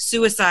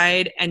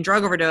 suicide and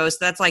drug overdose,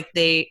 that's like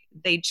they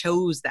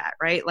chose that,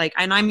 right? Like,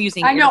 and I'm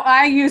using,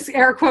 I use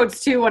air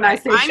quotes too when I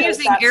say I'm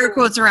using air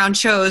quotes around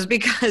chose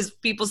because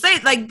people say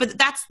it, like, but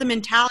that's the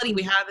mentality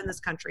we have in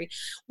this country,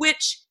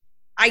 which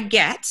I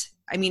get.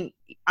 I mean,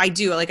 I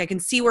do. Like, I can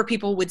see where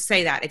people would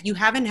say that. If you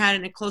haven't had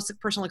a close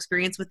personal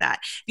experience with that,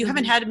 if you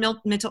haven't had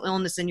mental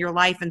illness in your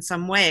life in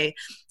some way,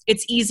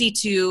 it's easy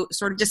to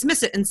sort of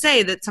dismiss it and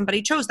say that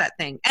somebody chose that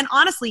thing. And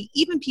honestly,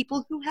 even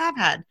people who have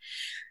had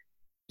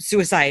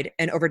suicide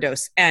and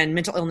overdose and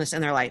mental illness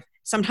in their life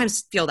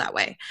sometimes feel that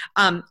way.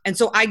 And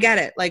so I get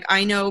it. Like,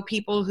 I know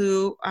people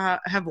who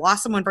have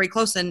lost someone very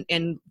close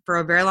and for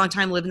a very long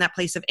time live in that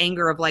place of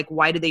anger of like,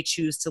 why did they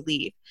choose to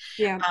leave?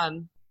 Yeah.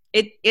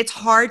 It's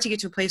hard to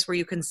get to a place where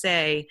you can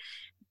say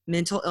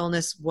mental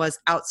illness was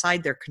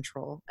outside their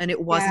control and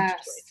it wasn't.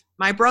 Yes.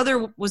 My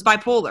brother was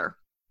bipolar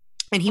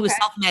and he was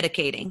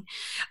self-medicating,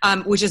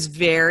 which is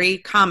very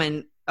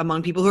common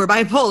among people who are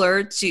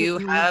bipolar to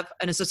have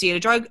an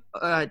associated drug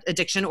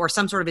addiction or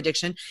some sort of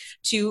addiction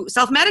to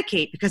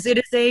self-medicate, because it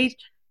is a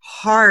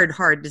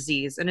hard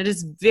disease and it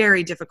is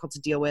very difficult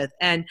to deal with.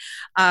 And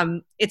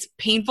it's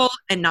painful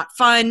and not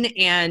fun.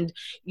 And,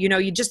 you know,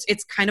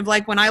 it's kind of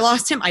like when I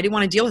lost him, I didn't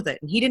want to deal with it.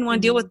 And he didn't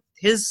want to deal with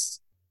his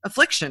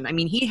affliction. I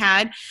mean,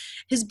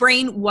 his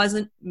brain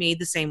wasn't made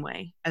the same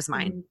way as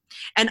mine.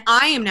 And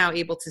I am now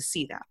able to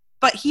see that.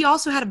 But he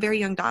also had a very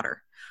young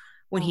daughter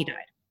when he died,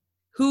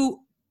 who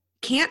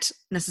can't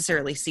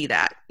necessarily see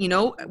that. You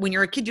know, when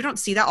you're a kid, you don't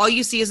see that. All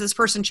you see is this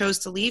person chose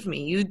to leave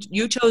me.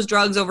 You chose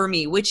drugs over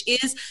me, which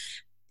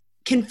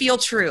can feel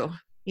true,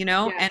 you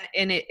know,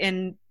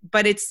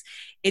 but it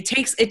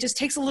just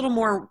takes a little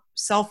more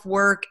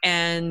self-work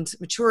and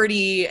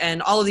maturity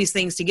and all of these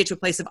things to get to a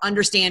place of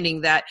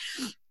understanding that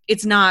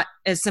it's not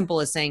as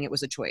simple as saying it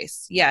was a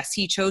choice. Yes,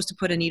 he chose to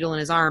put a needle in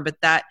his arm, but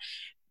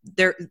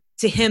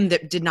to him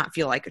that did not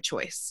feel like a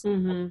choice.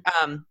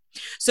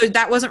 So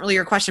that wasn't really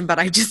your question, but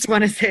I just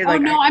want to say,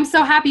 like, I'm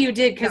so happy you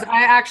did, because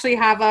I actually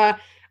have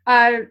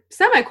a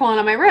semicolon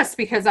on my wrist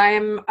because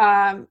I'm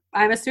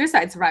a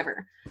suicide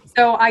survivor.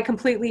 So I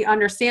completely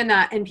understand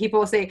that. And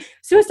people say,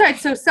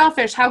 suicide's so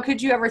selfish. How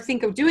could you ever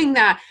think of doing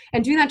that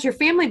and doing that to your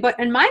family? But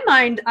in my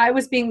mind, I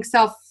was being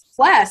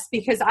selfless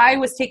because I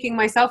was taking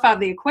myself out of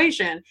the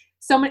equation.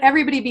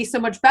 everybody be so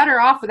much better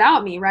off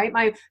without me, right?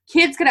 My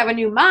kids could have a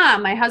new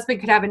mom, my husband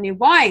could have a new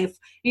wife,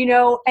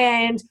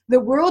 and the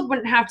world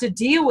wouldn't have to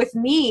deal with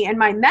me and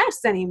my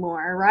mess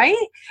anymore,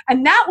 right?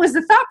 And that was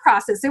the thought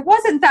process. It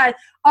wasn't that,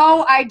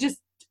 oh,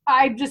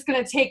 I'm just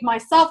going to take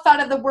myself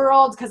out of the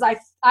world because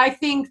I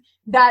think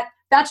that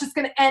that's just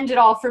going to end it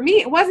all for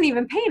me. It wasn't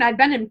even pain. I'd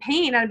been in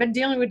pain. I'd been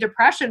dealing with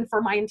depression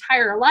for my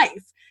entire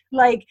life.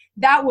 Like,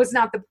 that was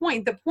not the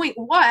point. The point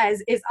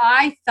is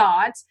I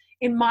thought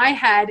in my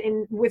head,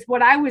 and with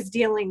what I was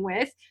dealing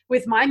with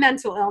my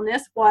mental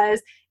illness,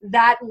 was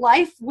that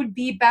life would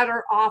be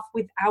better off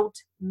without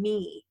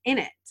me in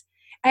it.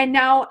 And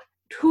now,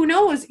 who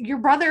knows, your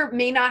brother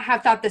may not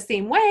have thought the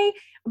same way,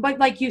 but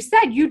like you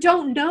said, you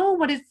don't know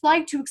what it's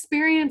like to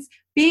experience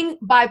being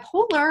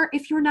bipolar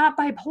if you're not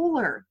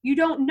bipolar. You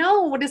don't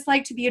know what it's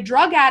like to be a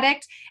drug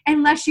addict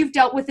unless you've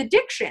dealt with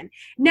addiction.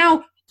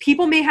 Now,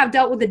 people may have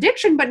dealt with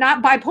addiction, but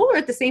not bipolar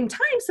at the same time.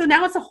 So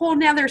now it's a whole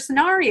nother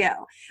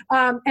scenario.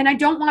 And I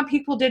don't want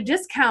people to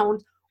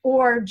discount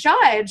or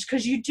judge,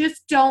 because you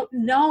just don't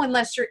know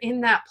unless you're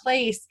in that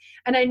place.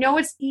 And I know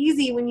it's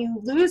easy when you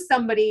lose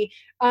somebody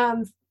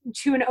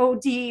to an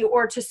OD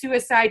or to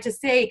suicide to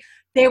say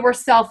they were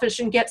selfish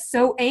and get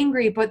so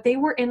angry, but they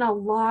were in a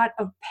lot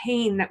of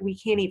pain that we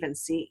can't even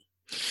see.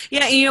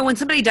 Yeah. When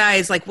somebody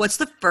dies, like, what's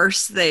the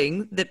first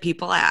thing that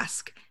people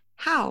ask?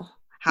 How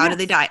did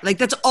they die? Like,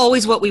 that's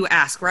always what we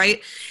ask,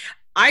 right?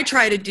 I'm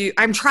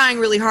trying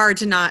really hard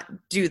to not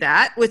do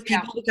that with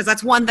people, because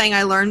that's one thing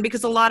I learned,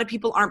 because a lot of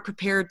people aren't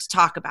prepared to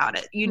talk about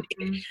it.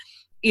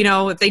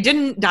 If they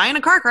didn't die in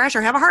a car crash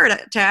or have a heart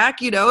attack,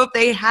 if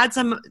they had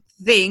some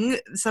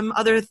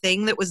other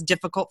thing that was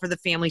difficult for the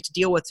family to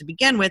deal with to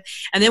begin with.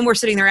 And then we're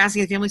sitting there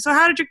asking the family, so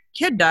how did your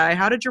kid die?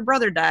 How did your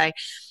brother die?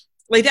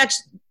 Like,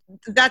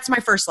 that's my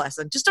first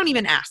lesson. Just don't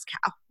even ask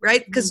how,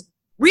 right? Because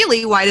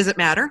really, why does it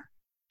matter?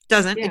 It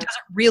doesn't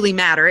really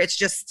matter. It's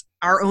just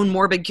our own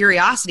morbid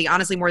curiosity,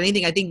 honestly, more than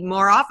anything. I think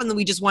more often than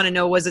we just want to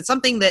know, was it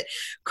something that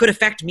could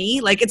affect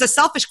me? Like, it's a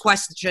selfish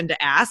question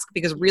to ask,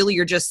 because really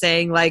you're just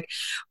saying, like,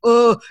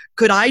 oh,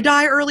 could I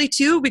die early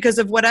too because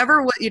of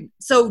whatever?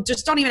 So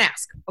just don't even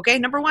ask. Okay.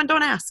 Number one,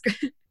 don't ask.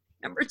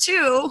 Number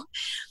two,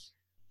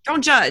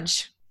 don't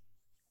judge,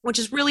 which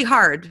is really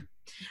hard.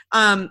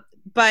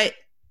 But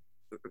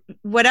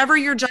whatever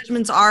your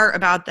judgments are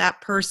about that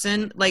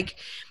person, like,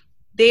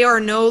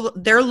 their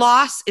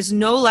loss is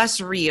no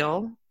less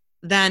real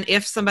than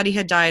if somebody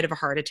had died of a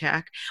heart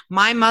attack.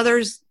 My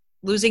mother's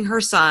losing her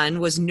son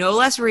was no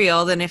less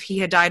real than if he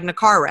had died in a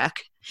car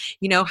wreck.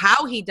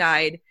 How he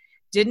died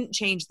didn't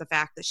change the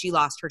fact that she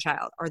lost her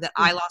child, or that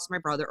I lost my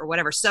brother, or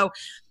whatever. So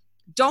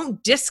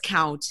don't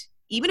discount,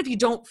 even if you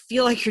don't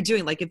feel like you're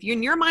doing, like, if you're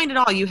in your mind at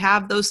all, you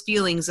have those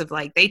feelings of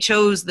like, they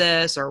chose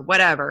this or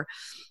whatever.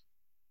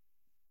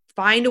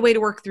 Find a way to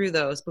work through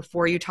those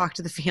before you talk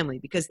to the family,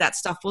 because that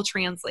stuff will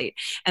translate.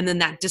 And then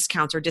that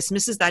discounts or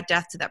dismisses that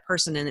death to that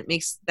person. And it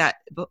makes that,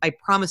 I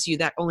promise you,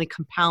 that only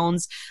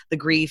compounds the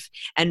grief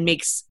and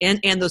makes,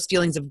 and those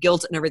feelings of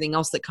guilt and everything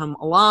else that come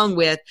along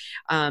with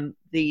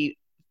the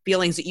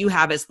feelings that you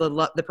have as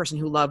the person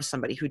who loves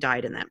somebody who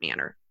died in that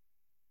manner.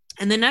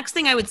 And the next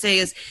thing I would say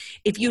is,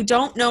 if you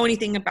don't know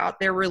anything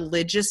about their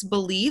religious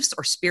beliefs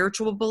or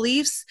spiritual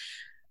beliefs,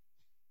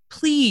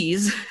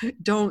 please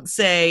don't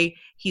say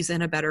he's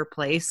in a better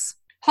place.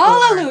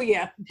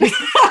 Hallelujah.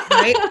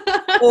 Right?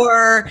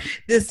 Or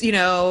this,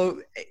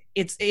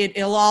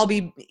 it'll all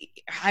be,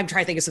 I'm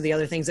trying to think of some of the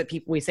other things that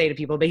we say to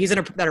people, but he's in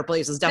a better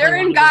place. Is definitely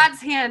they're in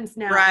God's hands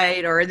now.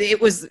 Right. Or it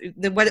was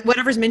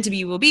whatever's meant to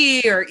be will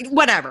be, or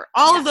whatever.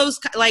 All of those,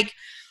 like,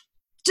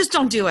 just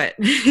don't do it.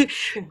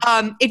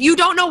 If you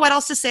don't know what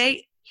else to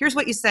say, here's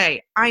what you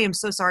say. I am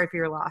so sorry for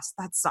your loss.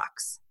 That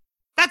sucks.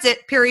 That's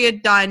it,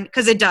 period, done.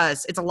 Because it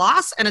does. It's a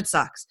loss and it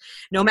sucks.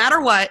 No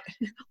matter what,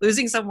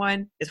 losing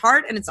someone is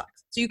hard and it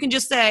sucks. So you can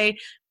just say,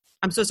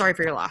 I'm so sorry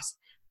for your loss.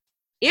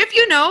 If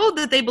you know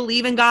that they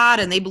believe in God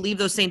and they believe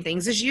those same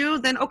things as you,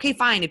 then okay,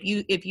 fine.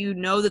 If you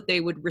know that they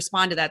would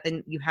respond to that,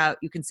 then you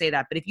can say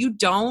that. But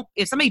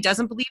if somebody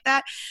doesn't believe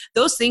that,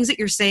 those things that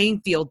you're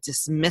saying feel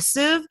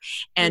dismissive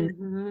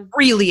and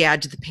really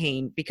add to the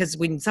pain. Because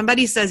when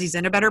somebody says he's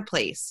in a better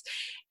place,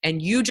 and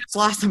you just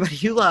lost somebody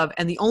you love,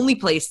 and the only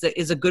place that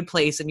is a good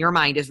place in your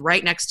mind is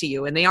right next to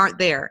you, and they aren't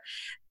there,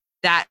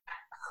 that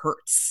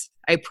hurts.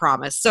 I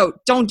promise. So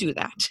don't do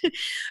that.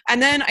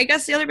 And then I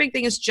guess the other big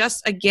thing is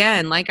just,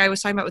 again, like I was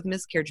talking about with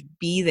miscarriage,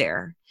 be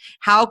there.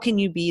 How can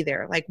you be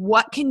there? Like,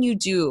 what can you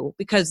do?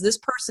 Because this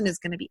person is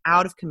going to be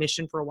out of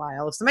commission for a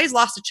while. If somebody's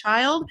lost a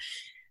child,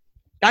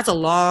 that's a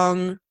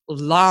long,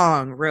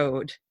 long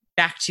road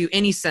back to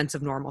any sense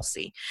of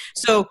normalcy.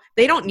 So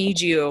they don't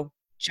need you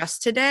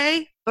just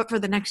today, but for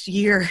the next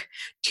year,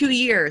 2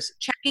 years,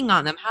 checking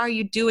on them. How are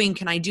you doing?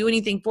 Can I do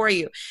anything for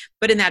you?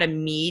 But in that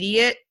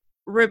immediate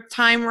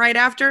time right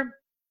after,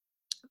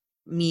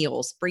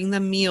 meals, bring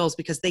them meals,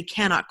 because they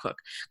cannot cook.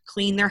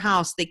 Clean their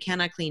house, they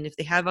cannot clean. If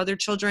they have other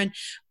children,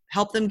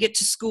 help them get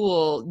to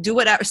school, do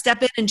whatever,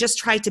 step in and just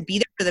try to be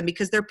there for them,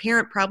 because their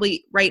parent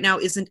probably right now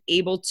isn't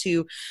able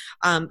to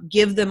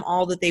give them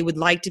all that they would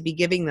like to be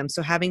giving them.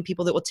 So having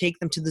people that will take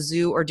them to the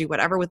zoo or do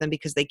whatever with them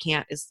because they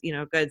can't is,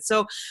 good.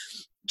 So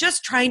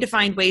just trying to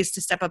find ways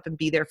to step up and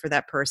be there for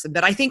that person.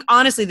 But I think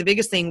honestly, the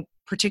biggest thing,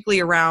 particularly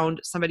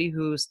around somebody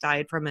who's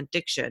died from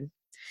addiction,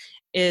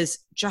 is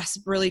just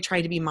really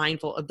trying to be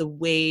mindful of the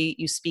way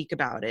you speak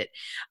about it.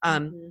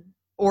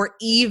 Or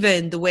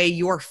even the way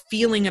you're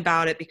feeling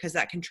about it, because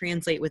that can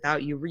translate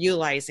without you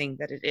realizing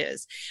that it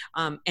is,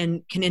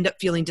 and can end up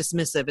feeling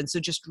dismissive. And so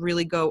just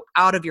really go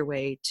out of your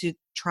way to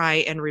try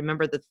and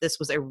remember that this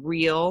was a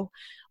real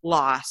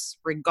loss,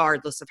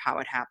 regardless of how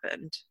it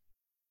happened.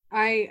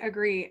 I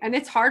agree. And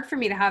it's hard for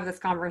me to have this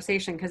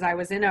conversation because I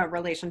was in a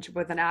relationship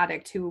with an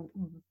addict who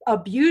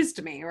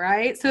abused me,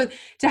 right? So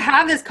to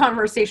have this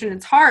conversation,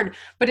 it's hard.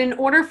 But in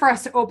order for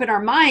us to open our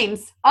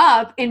minds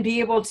up and be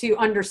able to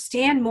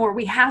understand more,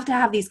 we have to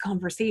have these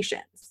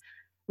conversations,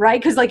 right?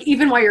 Because like,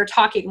 even while you're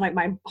talking, like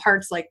my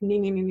heart's like, nee,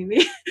 nee, nee, nee,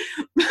 nee.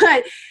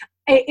 But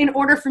in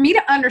order for me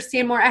to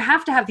understand more, I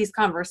have to have these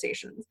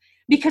conversations,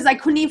 because I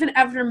couldn't even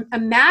ever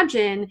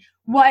imagine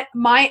what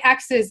my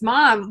ex's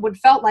mom would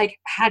felt like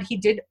had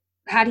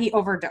he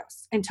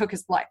overdosed and took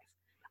his life.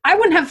 I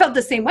wouldn't have felt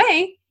the same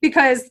way,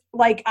 because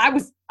like I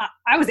was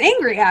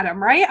angry at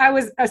him, right? I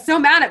was so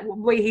mad at the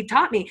way he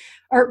taught me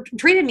or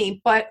treated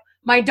me. But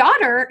my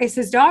daughter is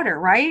his daughter,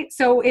 right?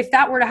 So if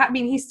that were to happen,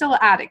 he's still an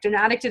addict. An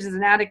addict is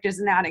an addict is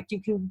an addict.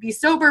 You can be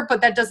sober, but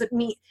that doesn't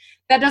mean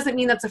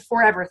that's a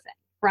forever thing.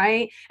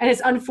 Right. And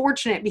it's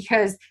unfortunate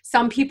because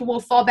some people will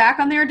fall back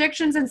on their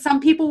addictions and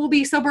some people will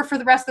be sober for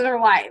the rest of their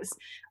lives.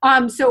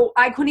 So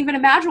I couldn't even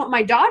imagine what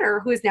my daughter,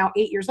 who is now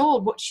 8 years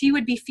old, what she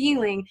would be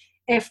feeling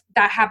if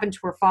that happened to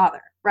her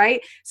father. Right.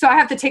 So I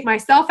have to take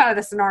myself out of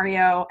the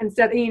scenario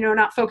instead,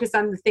 not focus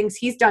on the things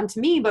he's done to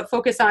me, but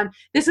focus on,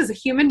 this is a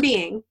human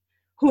being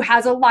who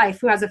has a life,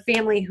 who has a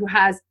family, who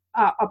has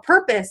a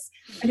purpose,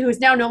 and who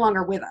is now no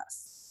longer with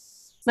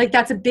us. Like,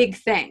 that's a big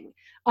thing.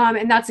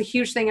 And that's a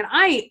huge thing. And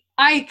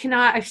I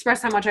cannot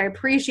express how much I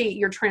appreciate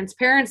your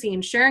transparency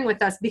and sharing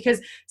with us,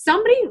 because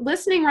somebody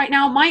listening right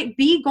now might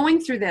be going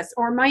through this,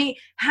 or might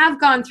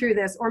have gone through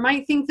this, or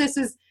might think this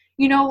is,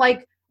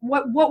 like,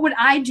 what would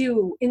I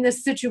do in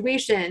this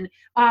situation,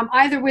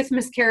 either with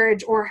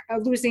miscarriage or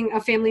losing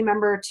a family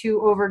member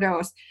to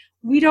overdose.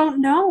 We don't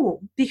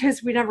know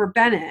because we've never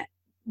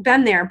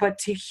been there, but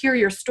to hear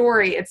your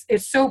story,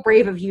 it's so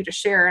brave of you to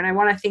share, and I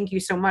want to thank you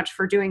so much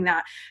for doing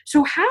that.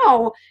 So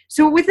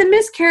with the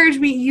miscarriage,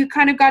 you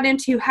kind of got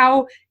into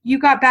how you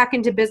got back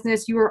into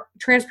business. You were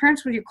transparent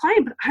with your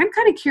client, but I'm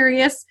kind of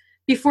curious,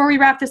 before we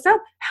wrap this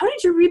up, how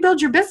did you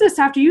rebuild your business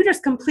after you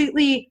just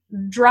completely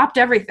dropped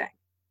everything?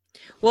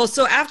 Well,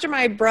 so after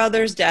my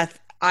brother's death,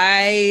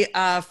 I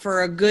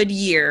for a good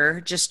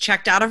year just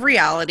checked out of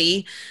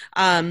reality.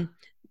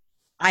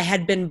 I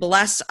had been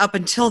blessed up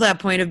until that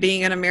point of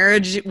being in a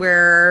marriage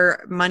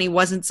where money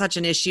wasn't such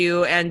an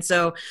issue. And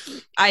so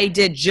I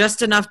did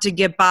just enough to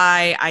get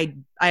by.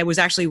 I was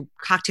actually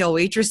cocktail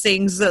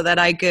waitressing so that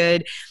I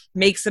could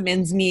make some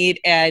ends meet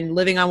and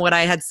living on what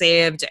I had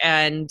saved.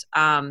 And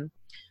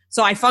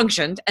so I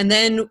functioned. And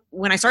then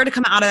when I started to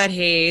come out of that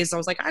haze, I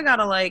was like, I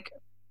gotta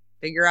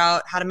figure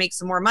out how to make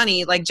some more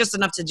money, just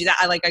enough to do that.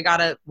 I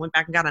went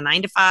back and got a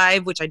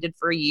 9-to-5, which I did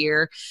for a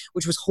year,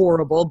 which was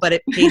horrible, but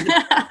it paid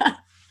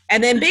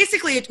And then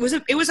basically it was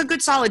a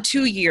good solid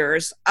 2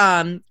 years.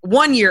 1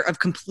 year of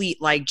complete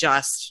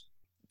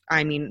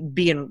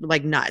being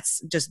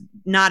nuts, just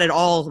not at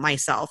all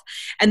myself.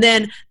 And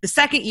then the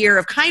second year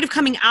of kind of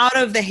coming out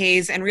of the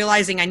haze and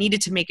realizing I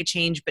needed to make a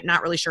change, but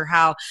not really sure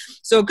how.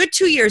 So a good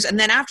 2 years. And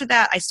then after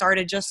that, I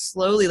started just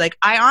slowly,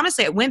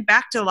 I went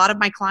back to a lot of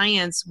my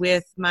clients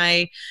with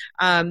my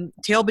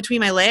tail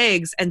between my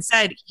legs and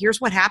said, here's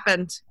what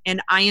happened.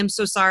 And I am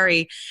so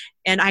sorry.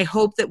 And I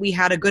hope that we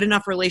had a good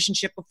enough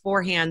relationship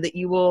beforehand that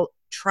you will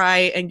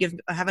try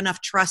and have enough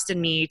trust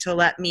in me to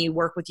let me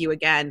work with you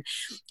again.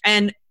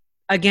 And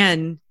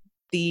again,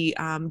 the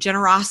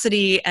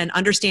generosity and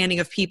understanding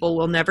of people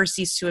will never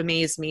cease to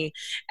amaze me.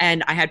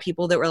 And I had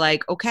people that were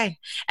like, okay.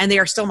 And they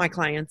are still my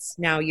clients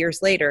now, years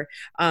later.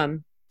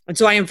 And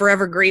so I am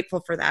forever grateful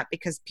for that,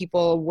 because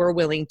people were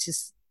willing to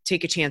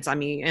take a chance on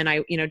me. And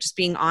I, just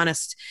being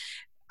honest,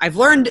 I've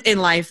learned in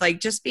life,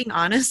 just being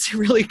honest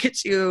really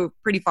gets you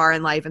pretty far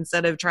in life,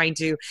 instead of trying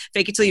to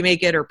fake it till you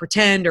make it or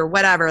pretend or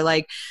whatever.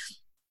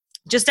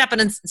 Just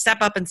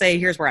step up and say,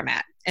 here's where I'm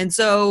at. And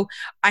so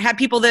I had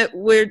people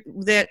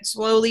that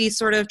slowly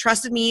sort of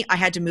trusted me. I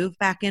had to move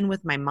back in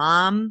with my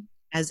mom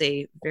as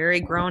a very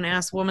grown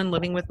ass woman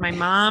living with my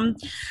mom,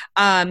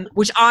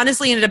 which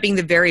honestly ended up being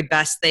the very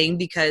best thing,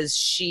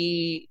 because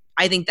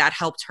I think that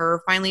helped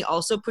her finally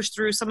also push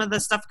through some of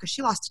the stuff, because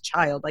she lost a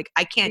child.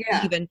 I can't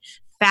even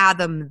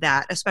fathom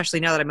that, especially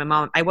now that I'm a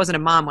mom. I wasn't a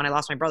mom when I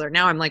lost my brother.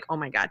 Now I'm like, oh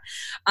my God.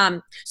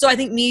 So I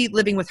think me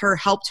living with her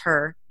helped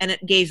her, and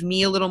it gave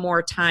me a little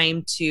more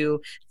time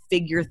to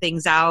figure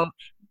things out,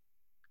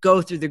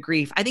 go through the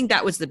grief. I think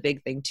that was the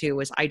big thing too,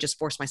 was I just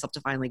forced myself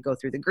to finally go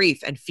through the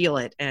grief and feel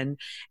it and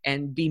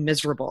be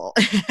miserable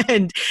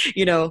and,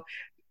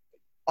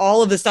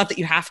 all of the stuff that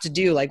you have to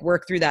do, like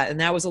work through that.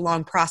 And that was a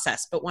long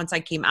process. But once I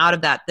came out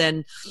of that,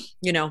 then,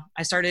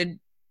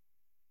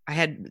 I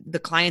had the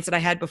clients that I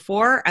had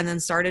before, and then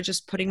started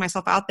just putting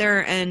myself out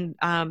there and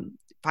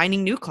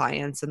finding new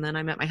clients. And then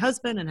I met my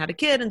husband and had a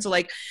kid. And so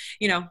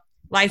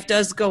life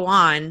does go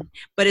on.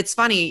 But it's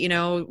funny,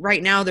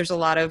 right now there's a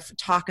lot of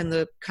talk in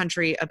the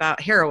country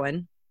about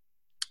heroin.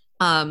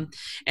 This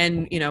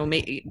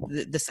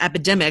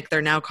epidemic,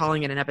 they're now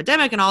calling it an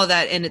epidemic and all of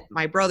that. And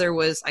my brother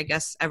was, I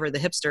guess, ever the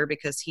hipster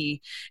because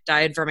he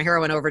died from a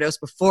heroin overdose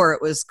before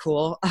it was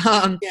cool.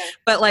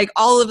 But like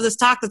all of this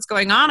talk that's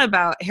going on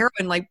about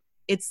heroin, like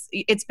it's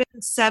been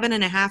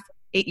 7.5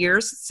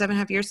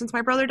 years since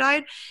my brother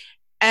died.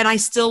 And I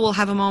still will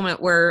have a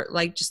moment where,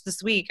 like, just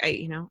this week,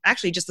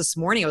 actually just this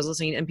morning, I was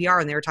listening to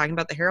NPR and they were talking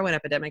about the heroin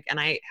epidemic. And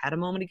I had a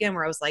moment again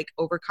where I was like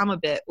overcome a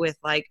bit with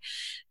like,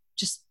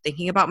 just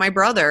thinking about my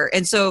brother.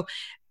 And so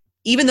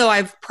even though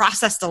I've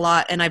processed a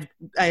lot and I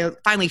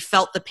finally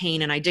felt the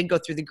pain and I did go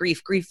through the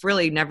grief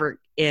really never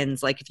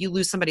ends. Like if you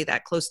lose somebody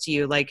that close to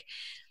you, like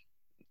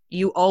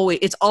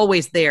it's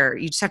always there.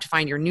 You just have to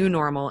find your new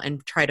normal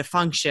and try to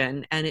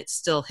function, and it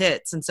still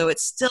hits. And so it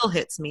still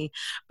hits me,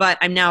 but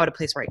I'm now at a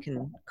place where I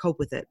can cope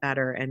with it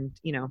better. And,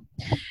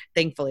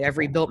 thankfully I've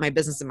rebuilt my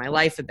business and my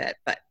life a bit,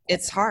 but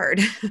it's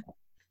hard.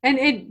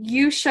 And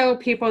you show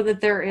people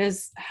that there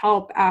is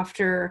help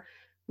after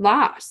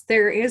loss.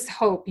 There is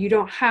hope. You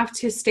don't have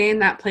to stay in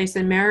that place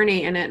and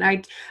marinate in it.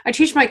 And I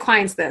teach my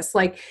clients this,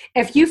 like,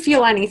 if you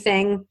feel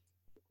anything,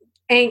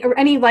 or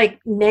any like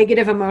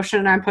negative emotion,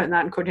 and I'm putting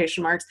that in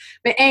quotation marks,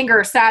 but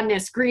anger,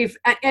 sadness, grief,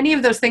 any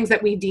of those things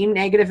that we deem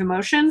negative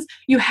emotions,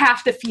 you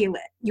have to feel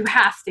it. You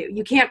have to.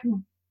 You can't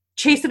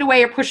chase it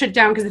away or push it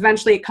down because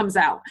eventually it comes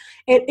out.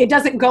 It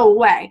doesn't go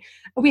away.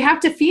 We have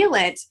to feel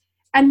it.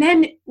 And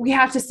then we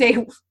have to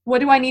say, what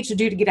do I need to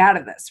do to get out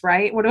of this,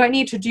 right? What do I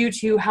need to do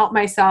to help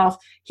myself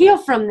heal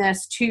from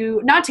this, to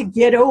not to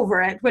get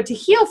over it, but to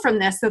heal from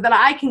this so that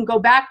I can go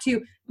back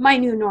to my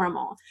new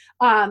normal.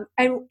 And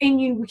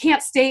we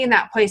can't stay in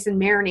that place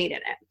and marinate in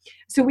it.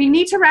 So we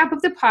need to wrap up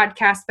the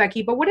podcast,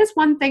 Becky, but what is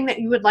one thing that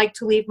you would like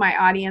to leave my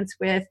audience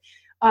with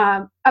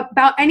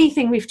about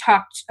anything we've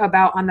talked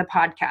about on the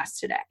podcast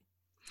today?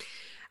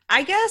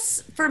 I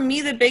guess for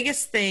me, the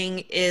biggest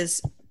thing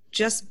is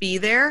just be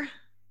there.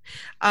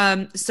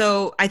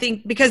 So I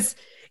think because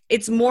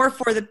it's more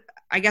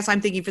I guess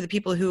I'm thinking for the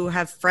people who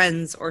have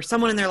friends or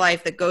someone in their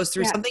life that goes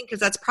through something, because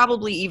that's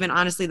probably even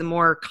honestly the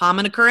more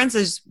common occurrence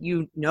is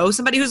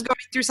somebody who's going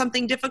through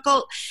something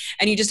difficult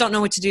and you just don't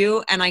know what to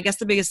do. And I guess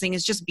the biggest thing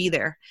is just be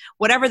there,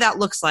 whatever that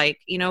looks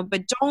like,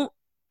 but don't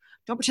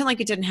pretend like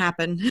it didn't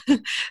happen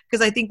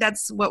because I think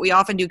that's what we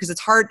often do because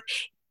it's hard.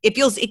 It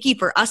feels icky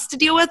for us to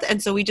deal with.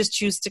 And so we just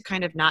choose to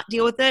kind of not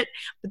deal with it.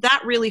 But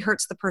that really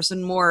hurts the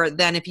person more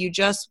than if you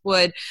just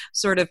would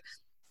sort of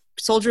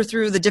soldier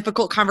through the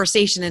difficult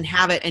conversation and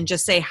have it and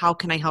just say, how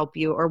can I help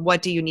you? Or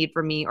what do you need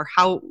from me? Or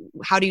how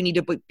do you need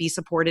to be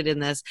supported in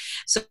this?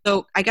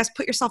 So I guess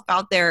put yourself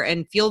out there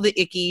and feel the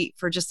icky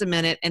for just a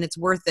minute. And it's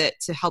worth it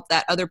to help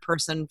that other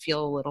person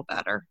feel a little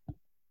better.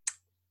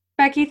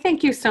 Becky,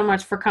 thank you so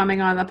much for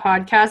coming on the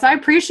podcast. I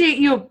appreciate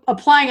you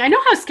applying. I know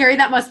how scary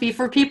that must be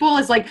for people.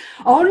 It's like,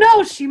 oh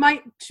no, she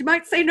might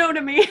say no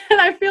to me. And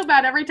I feel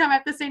bad every time I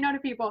have to say no to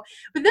people.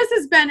 But this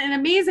has been an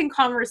amazing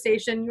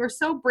conversation. You're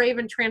so brave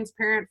and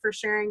transparent for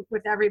sharing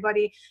with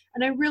everybody.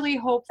 And I really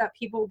hope that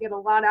people get a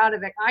lot out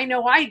of it. I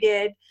know I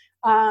did.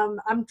 I'm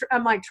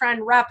like trying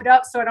to wrap it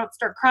up so I don't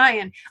start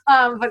crying.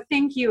 But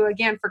thank you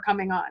again for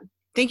coming on.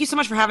 Thank you so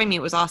much for having me.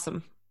 It was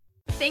awesome.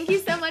 Thank you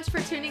so much for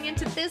tuning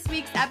into this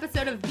week's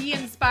episode of the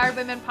Inspired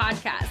Women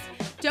Podcast.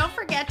 Don't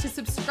forget to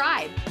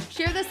subscribe,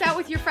 share this out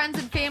with your friends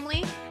and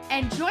family,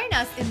 and join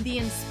us in the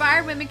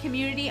Inspired Women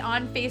community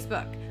on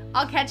Facebook.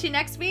 I'll catch you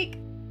next week.